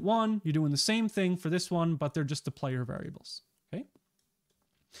assignment 1, you're doing the same thing for this one, but they're just the player variables. Okay.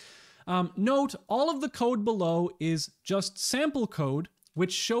 Note, all of the code below is just sample code,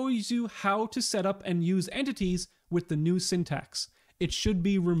 which shows you how to set up and use entities with the new syntax. It should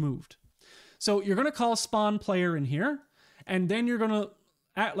be removed. So you're going to call spawnPlayer in here, and then you're going to,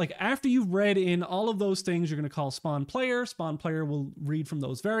 after you've read in all of those things, you're going to call spawnPlayer. SpawnPlayer will read from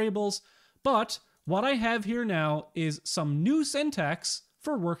those variables. But what I have here now is some new syntax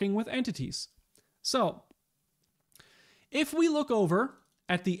for working with entities. So if we look over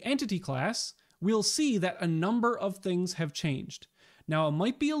at the entity class, we'll see that a number of things have changed. Now, it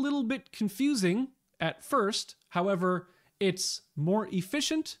might be a little bit confusing at first. However, it's more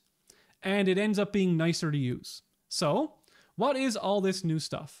efficient and it ends up being nicer to use. So, what is all this new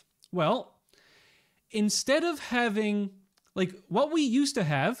stuff? Well, instead of having, what we used to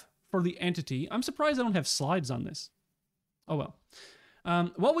have for the entity, I'm surprised I don't have slides on this. Oh well.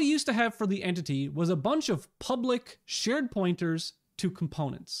 What we used to have for the entity was a bunch of public shared pointers to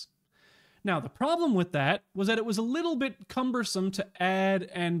components. Now, the problem with that was that it was a little bit cumbersome to add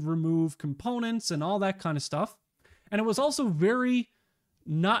and remove components and all that kind of stuff. And it was also very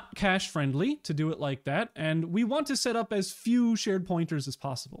not cache friendly to do it like that. And we want to set up as few shared pointers as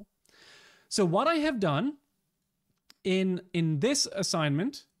possible. So what I have done in this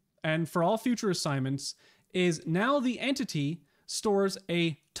assignment and for all future assignments is now the entity stores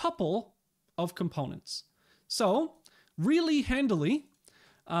a tuple of components. So really handily,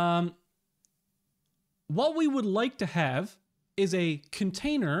 what we would like to have is a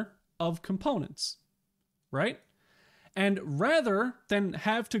container of components, right? And rather than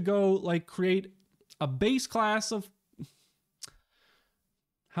have to go like create a base class of,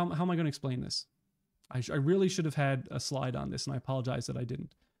 how am I going to explain this? I really should have had a slide on this, and I apologize that I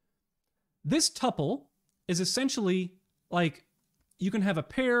didn't. This tuple is essentially like, you can have a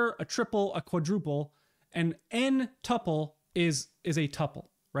pair, a triple, a quadruple, and n tuple is a tuple,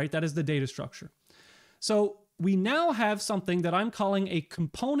 right? That is the data structure. So we now have something that I'm calling a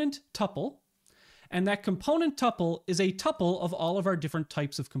component tuple, and that component tuple is a tuple of all of our different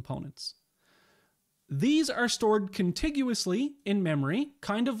types of components. These are stored contiguously in memory,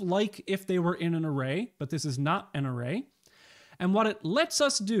 kind of like if they were in an array, but this is not an array. And what it lets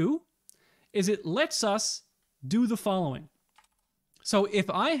us do is it lets us do the following. So if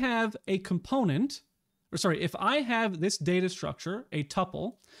I have a component, or sorry, if I have this data structure, a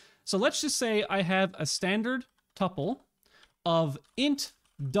tuple, so let's just say I have a standard tuple of int,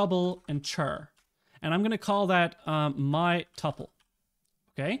 double, and char. And I'm going to call that my tuple.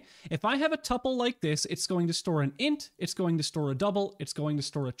 Okay? If I have a tuple like this, it's going to store an int, it's going to store a double, it's going to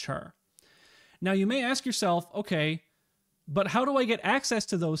store a char. Now you may ask yourself, okay, but how do I get access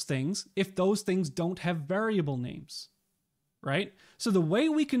to those things if those things don't have variable names? Right? So the way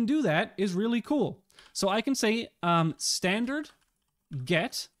we can do that is really cool. So I can say standard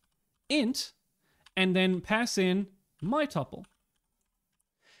get int and then pass in my tuple.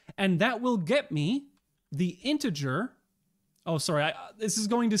 And that will get me the integer. Oh, sorry. This is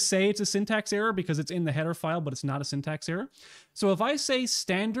going to say it's a syntax error because it's in the header file, but it's not a syntax error. So if I say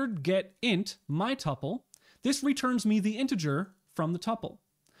standard get int my tuple, this returns me the integer from the tuple.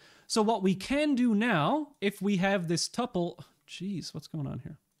 So what we can do now, if we have this tuple, geez, what's going on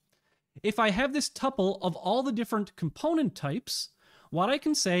here? If I have this tuple of all the different component types, what I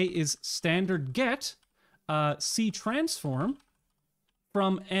can say is standard get C transform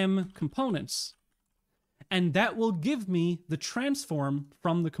from M components. And that will give me the transform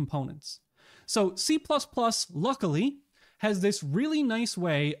from the components. So C++, luckily, has this really nice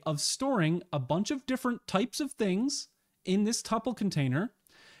way of storing a bunch of different types of things in this tuple container.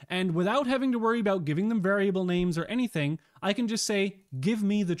 And without having to worry about giving them variable names or anything, I can just say, give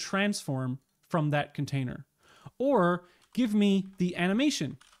me the transform from that container. Or give me the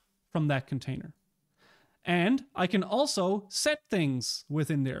animation from that container. And I can also set things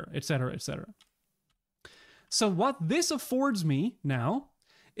within there, etc., etc. So what this affords me now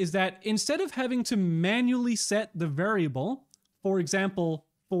is that instead of having to manually set the variable, for example,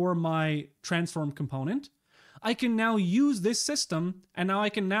 for my transform component, I can now use this system, and now I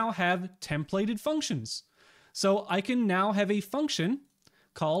can now have templated functions. So I can now have a function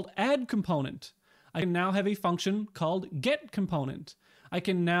called add component. I can now have a function called get component. I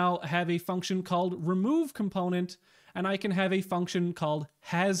can now have a function called remove component, and I can have a function called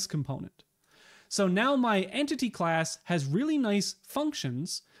has component. So now my entity class has really nice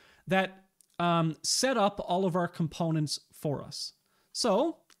functions that set up all of our components for us.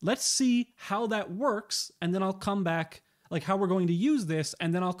 So let's see how that works, and then I'll come back, like how we're going to use this,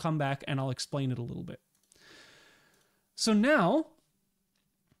 and then I'll come back and I'll explain it a little bit. So now,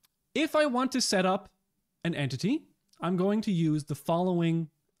 if I want to set up an entity, I'm going to use the following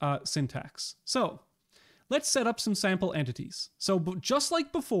syntax. So let's set up some sample entities. So just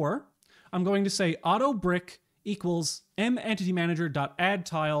like before, I'm going to say autoBrick equals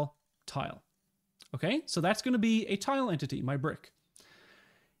mEntityManager.addTile tile. Okay, so that's going to be a tile entity, my brick.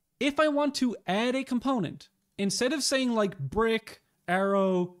 If I want to add a component, instead of saying like brick,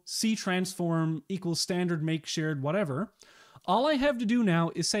 arrow, C transform equals standard, make shared, whatever, all I have to do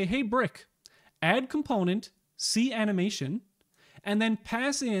now is say, hey brick, add component, C animation, and then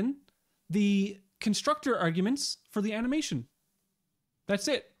pass in the constructor arguments for the animation. That's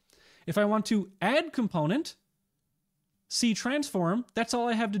it. If I want to add component, C transform, that's all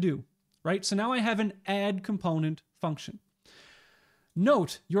I have to do, right? So now I have an add component function.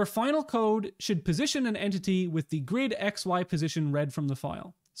 Note, your final code should position an entity with the grid XY position read from the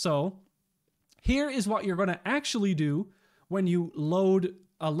file. So here is what you're going to actually do when you load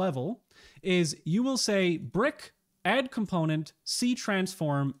a level, is you will say brick, add component, C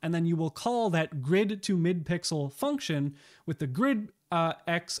transform, and then you will call that gridToMidPixel function with the grid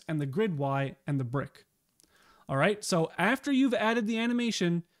X and the grid Y and the brick. All right, so after you've added the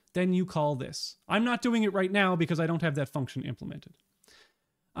animation, then you call this. I'm not doing it right now because I don't have that function implemented.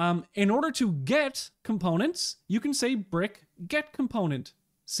 In order to get components, you can say brick get component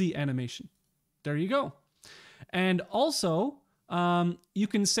C animation. There you go. And also, you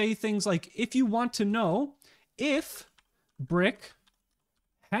can say things like, if you want to know if brick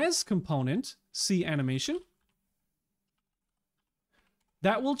has component see animation,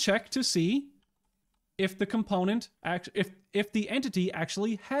 that will check to see if the component if the entity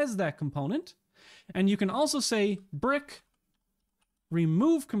actually has that component. And you can also say brick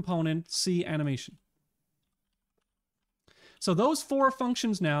remove component see animation. So those 4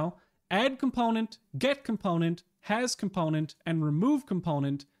 functions now, add component, get component, has component, and remove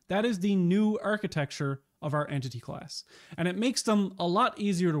component, that is the new architecture of our entity class. And it makes them a lot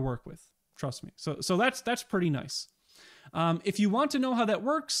easier to work with, trust me. So that's pretty nice. If you want to know how that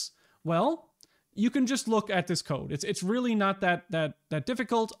works, well, you can just look at this code. It's really not that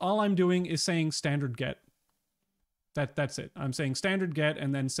difficult. All I'm doing is saying standard get. That's it. I'm saying standard get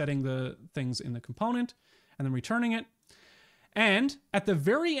and then setting the things in the component and then returning it. And at the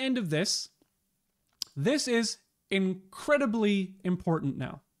very end of this is incredibly important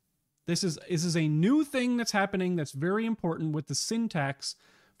now. This is a new thing that's happening that's very important with the syntax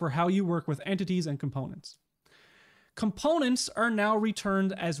for how you work with entities and components. Components are now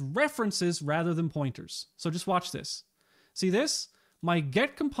returned as references rather than pointers. So just watch this. See this? My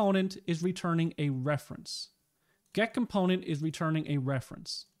get component is returning a reference. Get component is returning a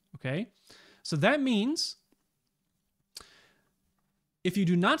reference. Okay? So that means if you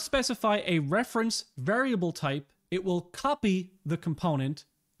do not specify a reference variable type, it will copy the component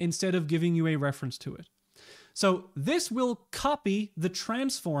instead of giving you a reference to it. So this will copy the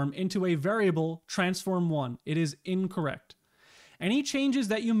transform into a variable transform1. It is incorrect. Any changes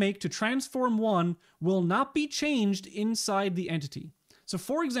that you make to transform1 will not be changed inside the entity. So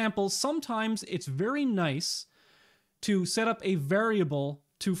for example, sometimes it's very nice to set up a variable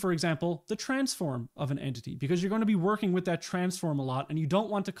to, for example, the transform of an entity, because you're going to be working with that transform a lot and you don't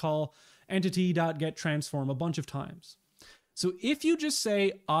want to call entity.getTransform a bunch of times. So if you just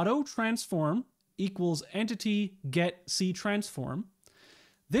say auto transform equals entity get see transform,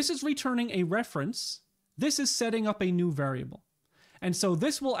 this is returning a reference. This is setting up a new variable. And so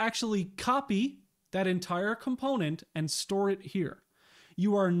this will actually copy that entire component and store it here.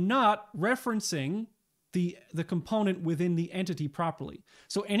 You are not referencing the component within the entity properly.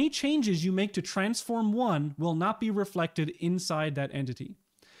 So any changes you make to transform1 will not be reflected inside that entity.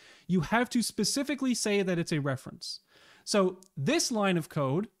 You have to specifically say that it's a reference. So this line of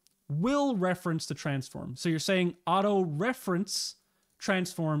code will reference the transform. So you're saying auto reference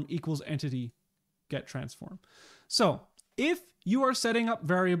transform equals entity get transform. So if you are setting up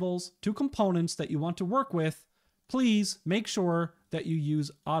variables to components that you want to work with, please make sure that you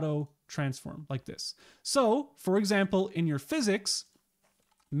use auto transform like this. So for example, in your physics,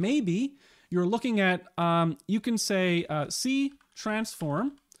 maybe you're looking at, you can say C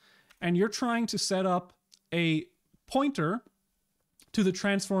transform, and you're trying to set up a pointer to the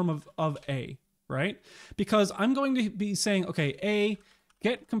transform of A, right? Because I'm going to be saying, okay, A,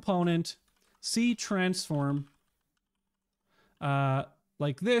 get component, C transform,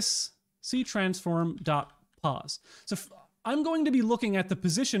 like this, C transform dot pause. So I'm going to be looking at the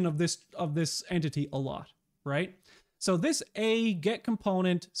position of this entity a lot, right? So this A, get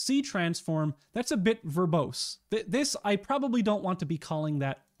component, C transform, that's a bit verbose. This, I probably don't want to be calling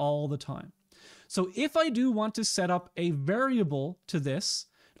that all the time. So if I do want to set up a variable to this,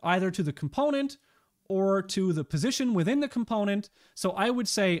 either to the component or to the position within the component, so I would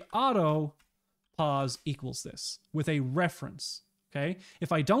say auto pause equals this with a reference, okay?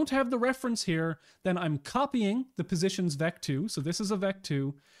 If I don't have the reference here, then I'm copying the position's vec2, so this is a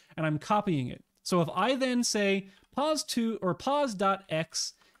vec2, and I'm copying it. So if I then say pause2 or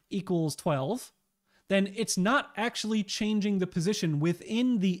pause.x equals 12, then it's not actually changing the position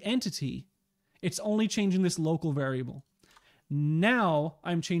within the entity. It's only changing this local variable. Now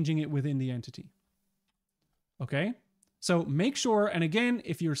I'm changing it within the entity. Okay? So make sure, and again,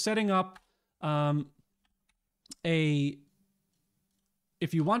 if you're setting up if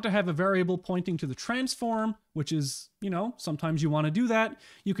you want to have a variable pointing to the transform, which is, you know, sometimes you want to do that,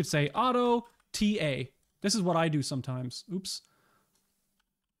 you could say auto TA. This is what I do sometimes. Oops.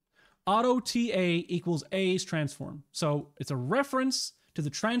 Auto TA equals A's transform. So it's a reference to the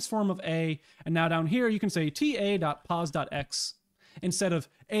transform of A, and now down here you can say ta.pause.x instead of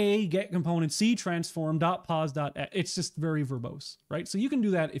A get component C transform.pause.x. It's just very verbose, right? So you can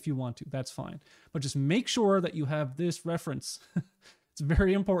do that if you want to, that's fine. But just make sure that you have this reference. It's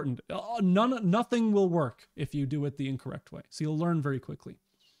very important. Nothing will work if you do it the incorrect way. So you'll learn very quickly.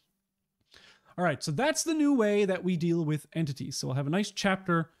 All right, so that's the new way that we deal with entities. So I'll have a nice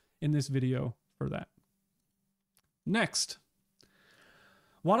chapter in this video for that. Next.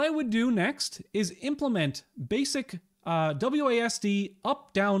 What I would do next is implement basic WASD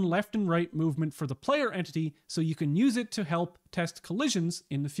up, down, left, and right movement for the player entity so you can use it to help test collisions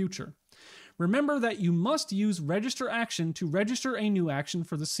in the future. Remember that you must use register action to register a new action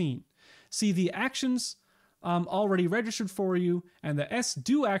for the scene. See the actions already registered for you and the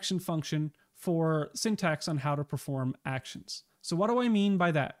sDo action function for syntax on how to perform actions. So what do I mean by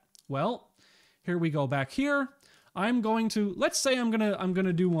that? Well, here we go back here. I'm going to, let's say I'm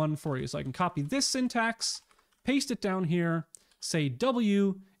gonna do one for you. So I can copy this syntax, paste it down here, say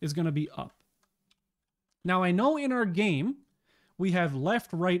W is gonna be up. Now I know in our game we have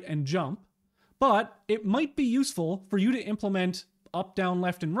left, right, and jump, but it might be useful for you to implement up, down,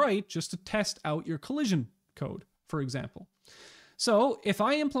 left, and right just to test out your collision code, for example. So if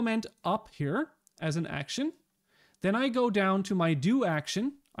I implement up here as an action, then I go down to my do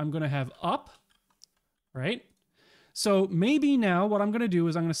action, I'm going to have up, right? So maybe now what I'm going to do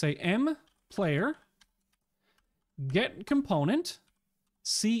is I'm going to say mPlayer get component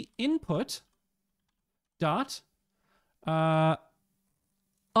C input dot up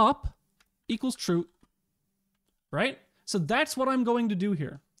equals true, right? So that's what I'm going to do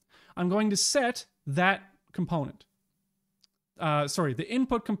here. I'm going to set that component. The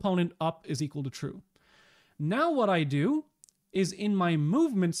input component up is equal to true. Now what I do is in my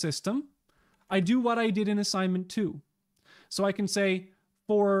movement system, I do what I did in assignment 2. So I can say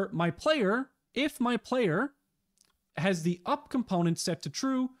for my player, if my player has the up component set to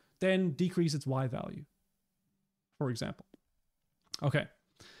true, then decrease its y value, for example. Okay.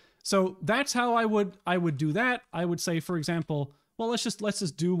 So that's how I would do that. I would say, for example, well, let's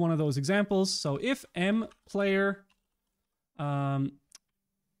just do one of those examples. So if mPlayer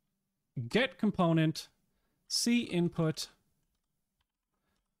get component C input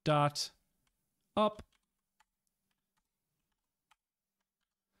dot up,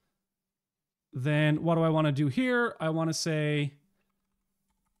 then what do I want to do here? I want to say,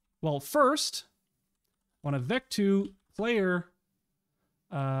 well, first, I want to vec2 player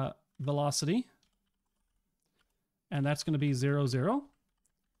velocity, and that's going to be 0, 0.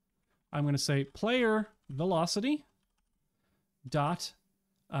 I'm going to say player velocity dot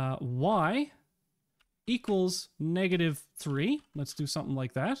y equals -3. Let's do something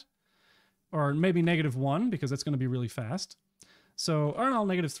like that. Or maybe -1, because that's going to be really fast. So, or no,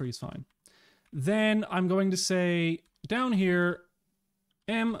 -3 is fine. Then I'm going to say down here,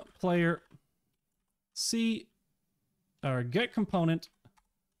 mPlayer C, or get component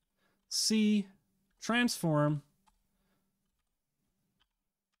C transform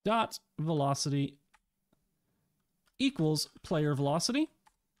dot velocity equals player velocity,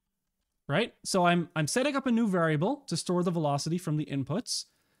 right? So I'm setting up a new variable to store the velocity from the inputs.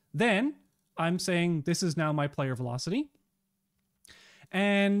 Then I'm saying this is now my player velocity.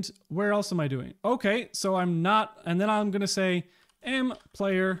 And where else am I doing? Okay, so I'm not, and then I'm going to say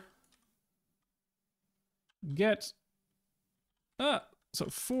mPlayer get, so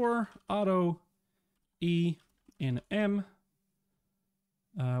for auto E in M,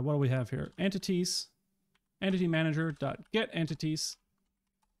 what do we have here? Entities, entity manager dot get entities.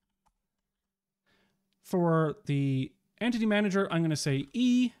 For the entity manager, I'm going to say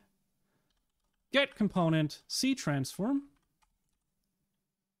E get component C transform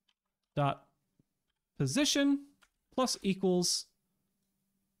dot position plus equals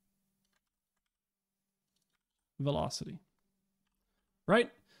velocity,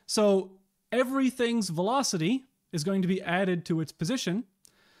 right? So everything's velocity is going to be added to its position.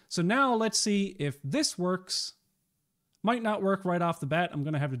 So now let's see if this works. Might not work right off the bat. I'm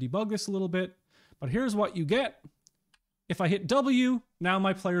going to have to debug this a little bit, but here's what you get. If I hit W, now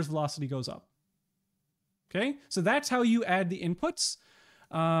my player's velocity goes up. Okay, so that's how you add the inputs.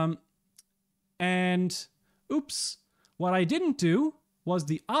 And oops, what I didn't do was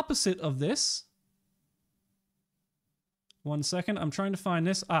the opposite of this. One second, I'm trying to find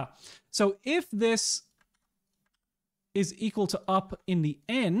this. So if this is equal to up in the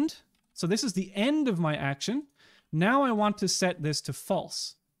end, so this is the end of my action, now I want to set this to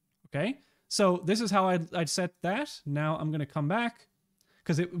false. Okay, so this is how I'd set that. Now I'm going to come back,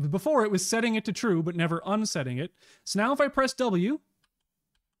 because before it was setting it to true, but never unsetting it. So now if I press W,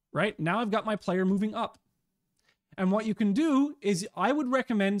 right, now I've got my player moving up. And what you can do is I would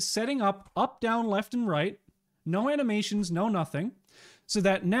recommend setting up, down, left, and right, no animations, no nothing, so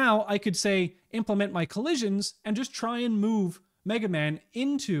that now I could say implement my collisions and just try and move Mega Man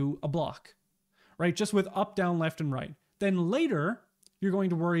into a block, right, just with up, down, left, and right. Then later, you're going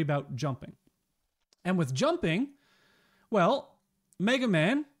to worry about jumping. And with jumping, well, Mega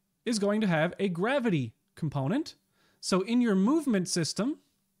Man is going to have a gravity component. So in your movement system,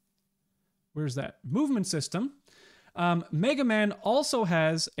 where's that? Movement system. Mega Man also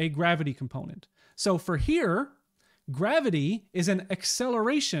has a gravity component. So for here, gravity is an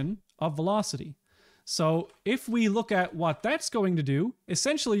acceleration of velocity. So if we look at what that's going to do,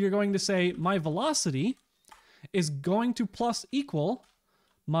 essentially you're going to say my velocity is going to plus equal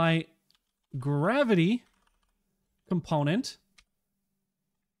my gravity component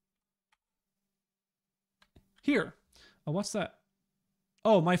here. Oh, what's that?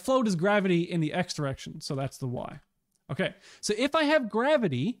 Oh, my float is gravity in the x direction, so that's the y. Okay, so if I have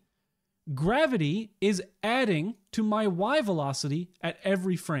gravity, gravity is adding to my y velocity at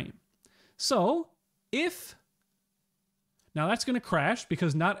every frame. So if, now that's going to crash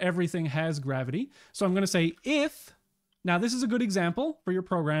because not everything has gravity. So I'm going to say if, now this is a good example for your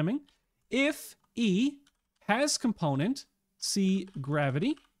programming, if E has component C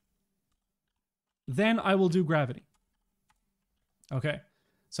gravity, then I will do gravity. Okay,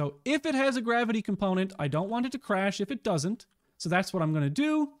 so if it has a gravity component, I don't want it to crash if it doesn't. So that's what I'm going to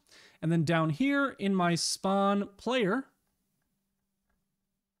do. And then down here in my spawnPlayer,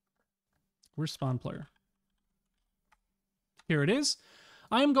 where's spawnPlayer? Here it is.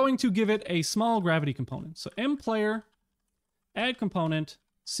 I'm going to give it a small gravity component. So mPlayer, add component,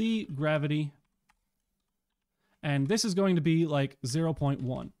 C gravity, and this is going to be like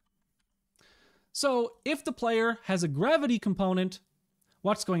 0.1. So if the player has a gravity component,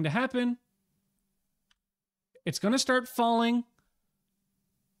 what's going to happen? It's going to start falling.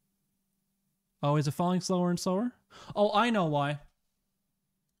 Oh, is it falling slower and slower? Oh, I know why.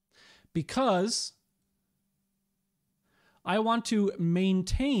 Because I want to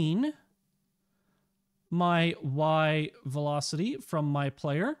maintain my y velocity from my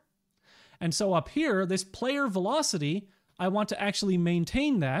player. And so up here, this player velocity, I want to actually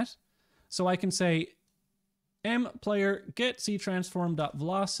maintain that. So I can say mPlayer get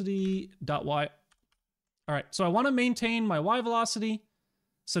cTransform.velocity.y. All right, so I want to maintain my y velocity.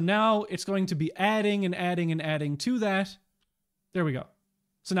 So now it's going to be adding and adding and adding to that. There we go.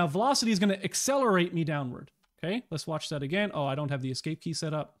 So now velocity is going to accelerate me downward. Okay, let's watch that again. Oh, I don't have the escape key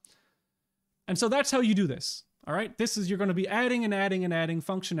set up. And so that's how you do this. All right, this is, you're going to be adding and adding and adding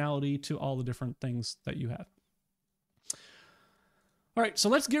functionality to all the different things that you have. All right, so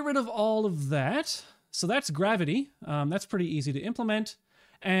let's get rid of all of that. So that's gravity. That's pretty easy to implement.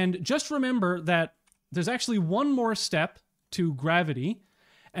 And just remember that there's actually one more step to gravity,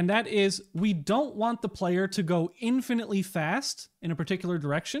 and that is we don't want the player to go infinitely fast in a particular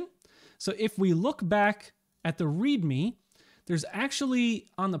direction. So if we look back at the README, there's actually,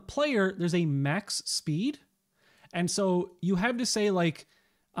 on the player, there's a max speed. And so you have to say, like,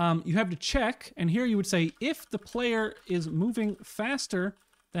 you have to check, and here you would say, if the player is moving faster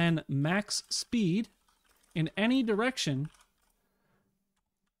than max speed in any direction,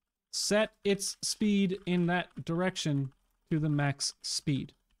 set its speed in that direction to the max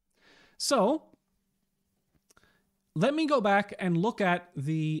speed. So let me go back and look at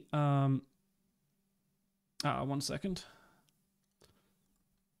the, one second.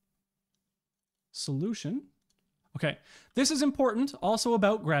 Solution. Okay, this is important also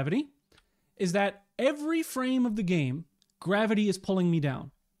about gravity, is that every frame of the game, gravity is pulling me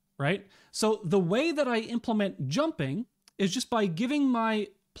down, right? So the way that I implement jumping is just by giving my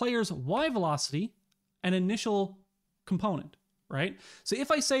player's y velocity an initial component, right? So if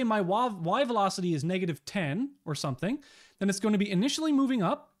I say my y velocity is -10 or something, then it's going to be initially moving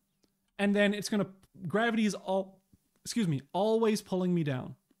up, and then it's going to, gravity is always pulling me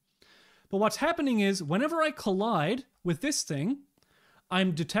down. But what's happening is whenever I collide with this thing,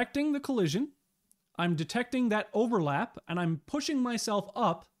 I'm detecting the collision, I'm detecting that overlap, and I'm pushing myself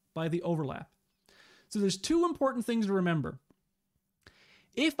up by the overlap. So there's two important things to remember.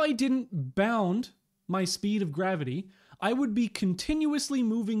 If I didn't bound my speed of gravity, I would be continuously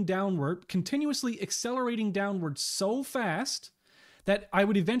moving downward, continuously accelerating downward so fast that I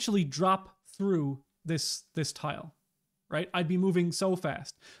would eventually drop through this tile. Right? I'd be moving so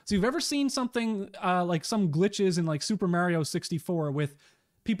fast. So you've ever seen something like some glitches in like Super Mario 64 with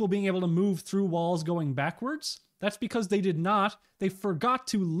people being able to move through walls going backwards? That's because they forgot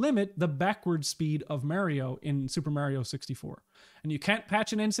to limit the backward speed of Mario in Super Mario 64. And you can't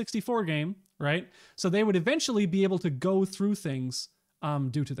patch an N64 game, right? So they would eventually be able to go through things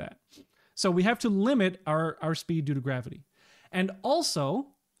due to that. So we have to limit our speed due to gravity. And also,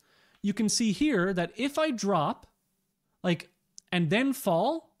 you can see here that if I drop, and then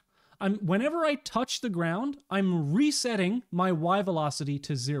fall, whenever I touch the ground, I'm resetting my y velocity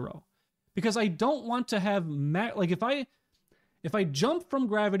to 0. Because I don't want to have, if I jump from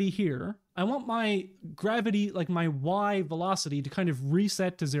gravity here, I want my gravity, like my y velocity, to kind of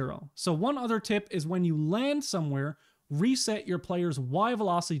reset to 0. So one other tip is when you land somewhere, reset your player's y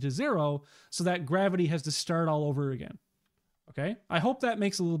velocity to 0 so that gravity has to start all over again. Okay? I hope that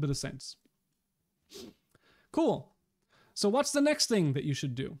makes a little bit of sense. Cool. So what's the next thing that you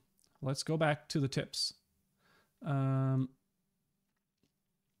should do? Let's go back to the tips.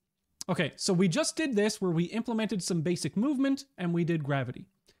 Okay, so we just did this where we implemented some basic movement and we did gravity.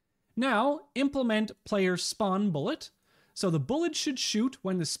 Now, implement player spawnBullet. So the bullet should shoot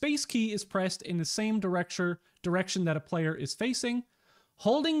when the space key is pressed in the same direction that a player is facing.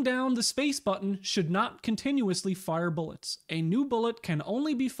 Holding down the space button should not continuously fire bullets. A new bullet can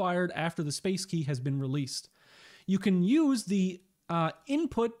only be fired after the space key has been released. You can use the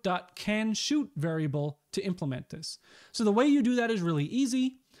input.canShoot variable to implement this. So the way you do that is really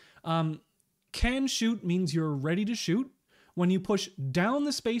easy. CanShoot means you're ready to shoot. When you push down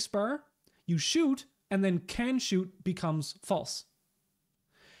the spacebar, you shoot, and then CanShoot becomes false.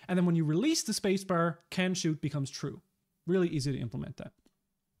 And then when you release the spacebar, CanShoot becomes true. Really easy to implement that.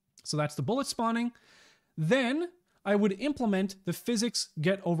 So that's the bullet spawning. Then I would implement the physics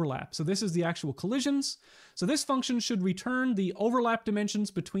GetOverlap. So this is the actual collisions. So this function should return the overlap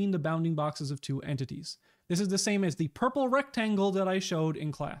dimensions between the bounding boxes of two entities. This is the same as the purple rectangle that I showed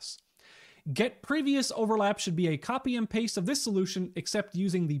in class. Get previous overlap should be a copy and paste of this solution, except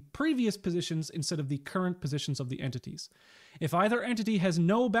using the previous positions instead of the current positions of the entities. If either entity has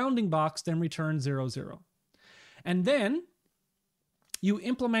no bounding box, then return 0, 0. And then you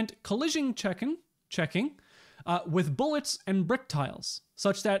implement collision checking with bullets and brick tiles,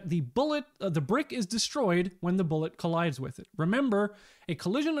 such that the brick is destroyed when the bullet collides with it. Remember, a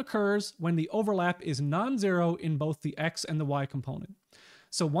collision occurs when the overlap is non-zero in both the X and the Y component.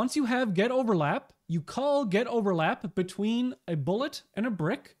 So once you have GetOverlap, you call GetOverlap between a bullet and a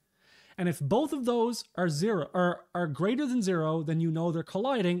brick, and if both of those are greater than 0, then you know they're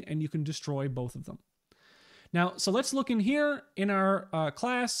colliding and you can destroy both of them. Now, so let's look in here. In our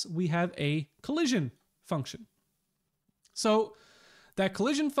class, we have a collision function. So that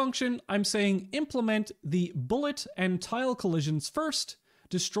collision function, I'm saying implement the bullet and tile collisions first,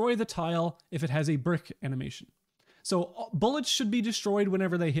 destroy the tile if it has a brick animation. So bullets should be destroyed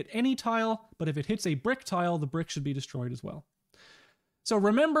whenever they hit any tile, but if it hits a brick tile, the brick should be destroyed as well. So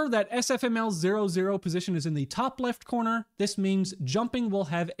remember that SFML's 0, 0 position is in the top left corner. This means jumping will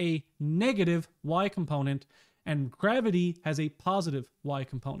have a negative Y component and gravity has a positive Y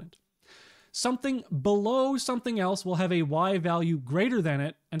component. Something below something else will have a Y value greater than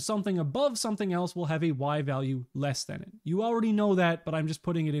it, and something above something else will have a Y value less than it. You already know that, but I'm just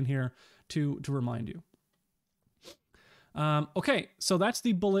putting it in here to remind you. Okay, so that's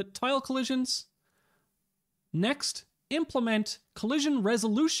the bullet tile collisions. Next, implement collision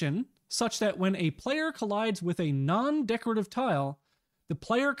resolution such that when a player collides with a non-decorative tile, the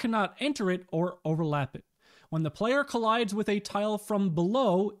player cannot enter it or overlap it. When the player collides with a tile from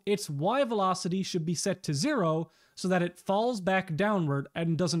below, its Y velocity should be set to 0 so that it falls back downward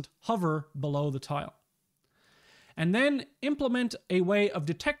and doesn't hover below the tile. And then implement a way of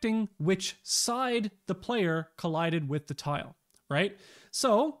detecting which side the player collided with the tile, right?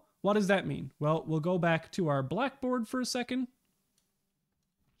 So what does that mean? Well, we'll go back to our blackboard for a second.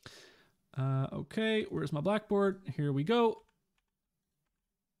 Okay, where's my blackboard? Here we go.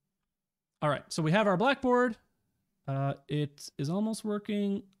 All right, so we have our blackboard. It is almost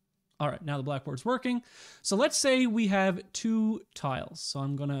working. All right, now the blackboard's working. So let's say we have two tiles. So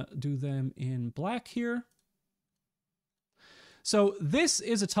I'm gonna do them in black here. So this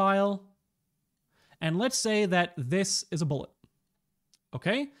is a tile, and let's say that this is a bullet.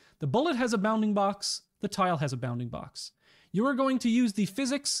 Okay? The bullet has a bounding box, the tile has a bounding box. You are going to use the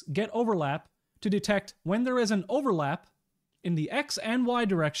physics GetOverlap to detect when there is an overlap in the X and Y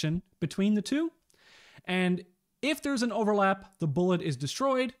direction between the two, and if there's an overlap, the bullet is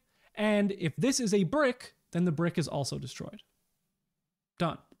destroyed, and if this is a brick, then the brick is also destroyed.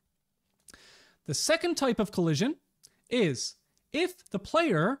 Done. The second type of collision is if the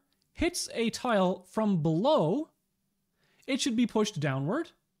player hits a tile from below, it should be pushed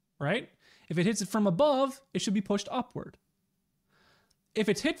downward, right? If it hits it from above, it should be pushed upward. If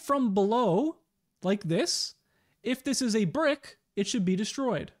it's hit from below, like this, if this is a brick, it should be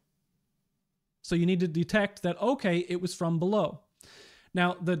destroyed. So you need to detect that, okay, it was from below.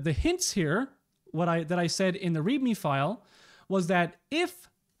 Now, the hints here, that I said in the README file, was that if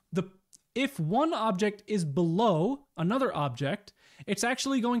one object is below another object, it's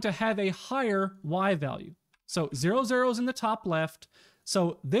actually going to have a higher Y value. So 0, 0 is in the top left,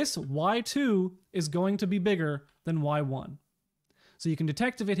 so this Y2 is going to be bigger than Y1. So you can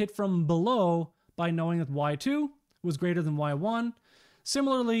detect if it hit from below by knowing that y2 was greater than y1.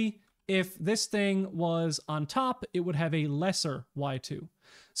 Similarly, if this thing was on top, it would have a lesser y2.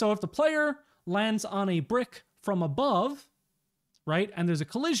 So if the player lands on a brick from above, right, and there's a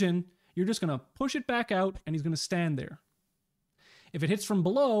collision, you're just going to push it back out and he's going to stand there. If it hits from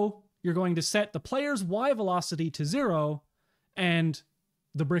below, you're going to set the player's y velocity to 0 and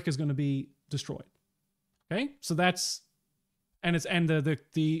the brick is going to be destroyed. Okay? So that's, and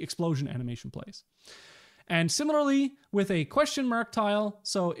the explosion animation plays. And similarly with a question mark tile,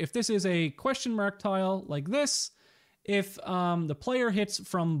 so if this is a question mark tile like this, if the player hits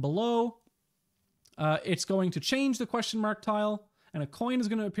from below, it's going to change the question mark tile, and a coin is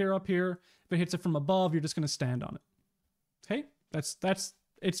going to appear up here. If it hits it from above, you're just going to stand on it. Okay?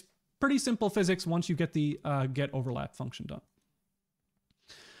 It's pretty simple physics once you get the GetOverlap function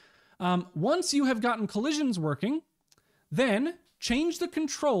done. Once you have gotten collisions working, then change the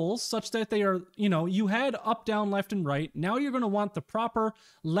controls such that they are, you had up, down, left, and right. Now you're going to want the proper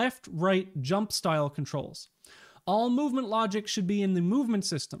left, right, jump style controls. All movement logic should be in the movement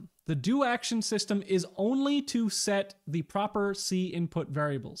system. The do action system is only to set the proper C input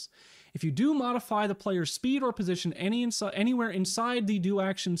variables. If you do modify the player's speed or position anywhere inside the do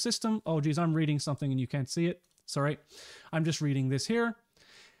action system, oh geez, I'm reading something and you can't see it. Sorry, I'm just reading this here.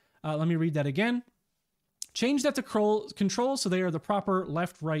 Let me read that again. Change that to control so they are the proper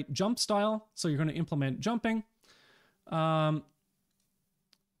left, right jump style. So you're going to implement jumping.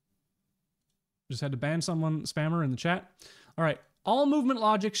 Just had to ban someone, spammer in the chat. All right, all movement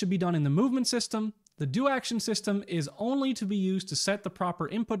logic should be done in the movement system. The do action system is only to be used to set the proper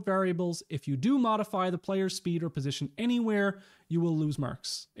input variables. If you do modify the player's speed or position anywhere, you will lose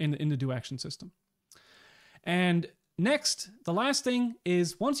marks in the do action system. And next, the last thing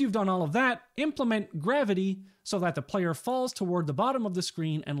is once you've done all of that, implement gravity so that the player falls toward the bottom of the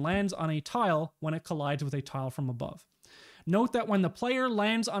screen and lands on a tile when it collides with a tile from above. Note that when the player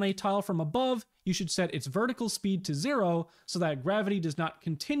lands on a tile from above, you should set its vertical speed to 0 so that gravity does not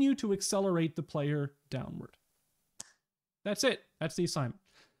continue to accelerate the player downward. That's it. That's the assignment.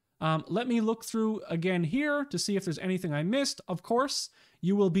 Let me look through again here to see if there's anything I missed. Of course,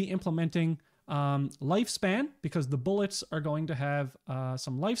 you will be implementing lifespan because the bullets are going to have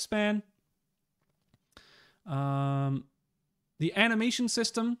some lifespan. The animation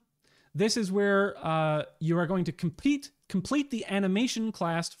system. This is where you are going to complete the animation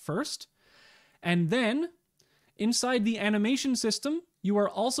class first. And then inside the animation system, you are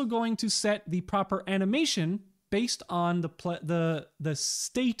also going to set the proper animation based on the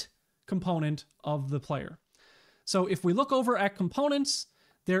state component of the player. So if we look over at components,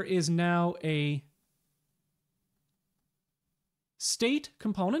 there is now a state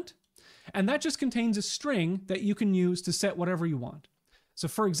component, and that just contains a string that you can use to set whatever you want. So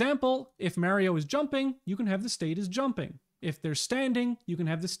for example, if Mario is jumping, you can have the state as jumping. If they're standing, you can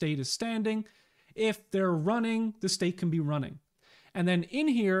have the state as standing. If they're running, the state can be running. And then in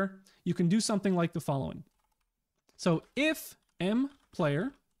here, you can do something like the following. So if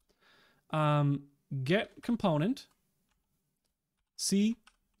mPlayer get component C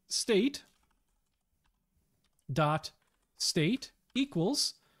state dot state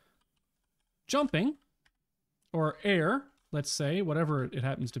equals jumping or air, let's say, whatever it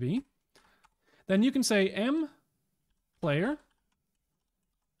happens to be, then you can say mPlayer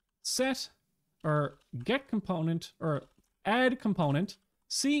set or get component or add component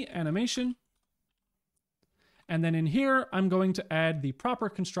C animation. And then in here, I'm going to add the proper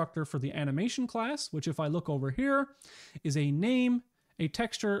constructor for the animation class, which if I look over here is a name, a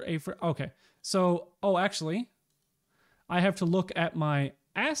texture, okay. So, actually, I have to look at my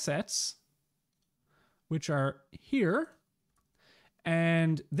assets, which are here.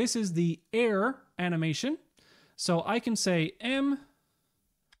 And this is the air animation. So I can say m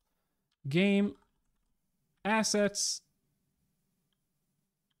game assets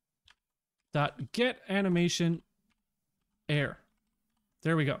dot get animation air.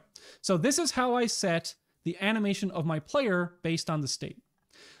 There we go. So this is how I set the animation of my player based on the state.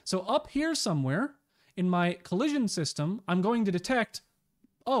 So up here somewhere in my collision system, I'm going to detect,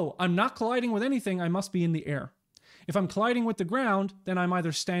 oh, I'm not colliding with anything, I must be in the air. If I'm colliding with the ground, then I'm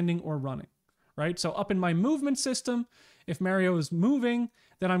either standing or running, right? So up in my movement system, if Mario is moving,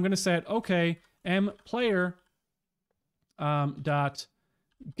 then I'm going to set, okay, mPlayer dot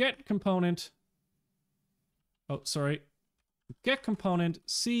get component, get component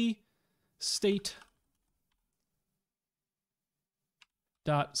C state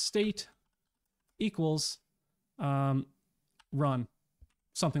dot state equals run,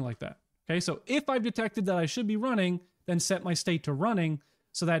 something like that. Okay, so if I've detected that I should be running, then set my state to running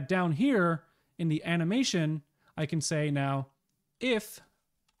so that down here in the animation, I can say now, if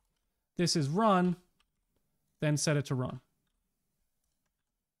this is run, then set it to run.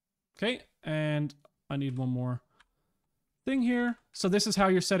 Okay, and I need one more thing here. So this is how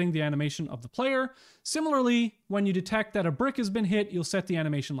you're setting the animation of the player. Similarly, when you detect that a brick has been hit, you'll set the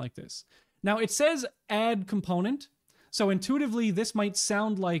animation like this. Now it says add component. So intuitively, this might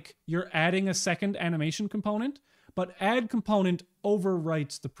sound like you're adding a second animation component, but add component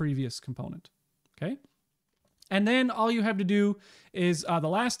overwrites the previous component. Okay. And then all you have to do is the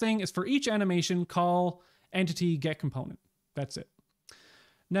last thing is for each animation, call entity get component. That's it.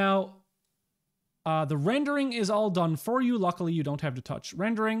 Now, the rendering is all done for you. Luckily, you don't have to touch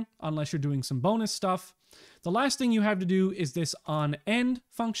rendering unless you're doing some bonus stuff. The last thing you have to do is this OnEnd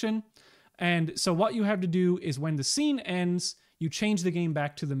function. And so what you have to do is when the scene ends, you change the game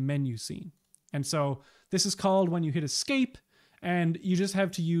back to the menu scene. And so this is called when you hit escape, and you just have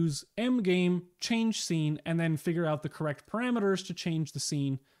to use mgame change scene and then figure out the correct parameters to change the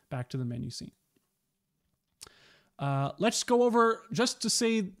scene back to the menu scene. Let's go over just to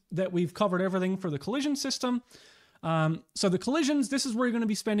say that we've covered everything for the collision system. So the collisions, this is where you're going to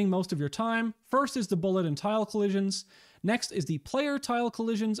be spending most of your time. First is the bullet and tile collisions. Next is the player tile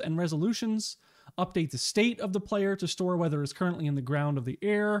collisions and resolutions. Update the state of the player to store whether it's currently in the ground of the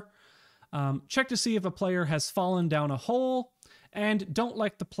air. Check to see if a player has fallen down a hole. And don't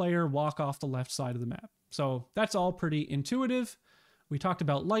let the player walk off the left side of the map. So that's all pretty intuitive. We talked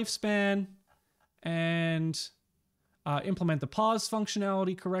about lifespan and implement the pause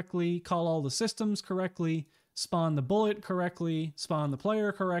functionality correctly, call all the systems correctly, spawn the bullet correctly, spawn the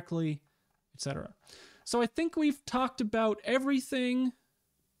player correctly, etc. So I think we've talked about everything.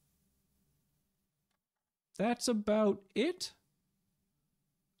 That's about it.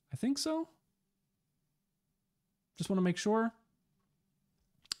 I think so. Just want to make sure.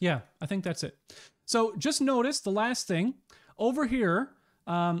 Yeah, I think that's it. So just notice the last thing over here.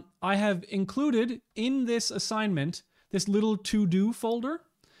 I have included in this assignment this little to-do folder,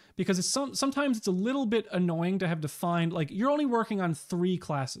 because it's sometimes it's a little bit annoying to have to find, like, you're only working on 3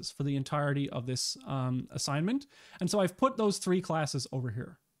 classes for the entirety of this assignment. And so I've put those 3 classes over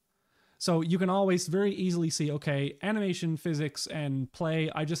here. So you can always very easily see, okay, animation, physics, and play,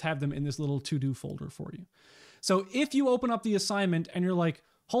 I just have them in this little to-do folder for you. So if you open up the assignment and you're like,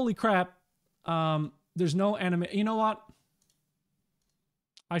 holy crap, there's no animation, you know what?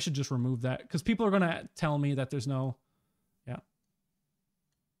 I should just remove that because people are going to tell me that there's no, yeah.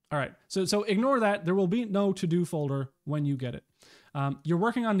 All right, so ignore that. There will be no to-do folder when you get it. You're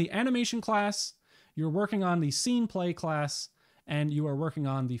working on the animation class, you're working on the scene play class, and you are working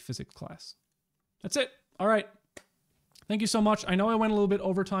on the physics class. That's it. All right. Thank you so much. I know I went a little bit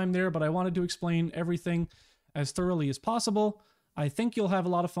over time there, but I wanted to explain everything as thoroughly as possible. I think you'll have a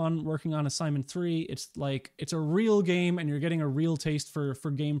lot of fun working on assignment 3. It's like, it's a real game and you're getting a real taste for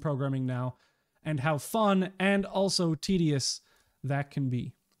game programming now, and how fun and also tedious that can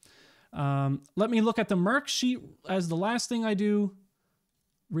be. Let me look at the Merc sheet as the last thing I do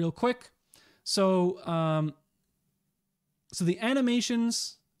real quick. So, so the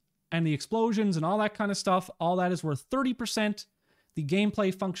animations and the explosions and all that kind of stuff, all that is worth 30%. The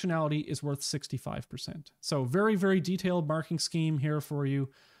gameplay functionality is worth 65%. So very, very detailed marking scheme here for you.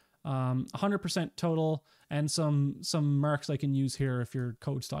 100% total, and some marks I can use here if your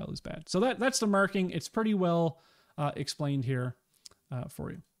code style is bad. So that's the marking. It's pretty well explained here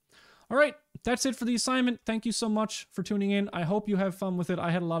for you. All right, that's it for the assignment. Thank you so much for tuning in. I hope you have fun with it.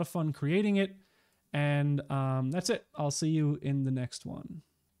 I had a lot of fun creating it. And that's it. I'll see you in the next one.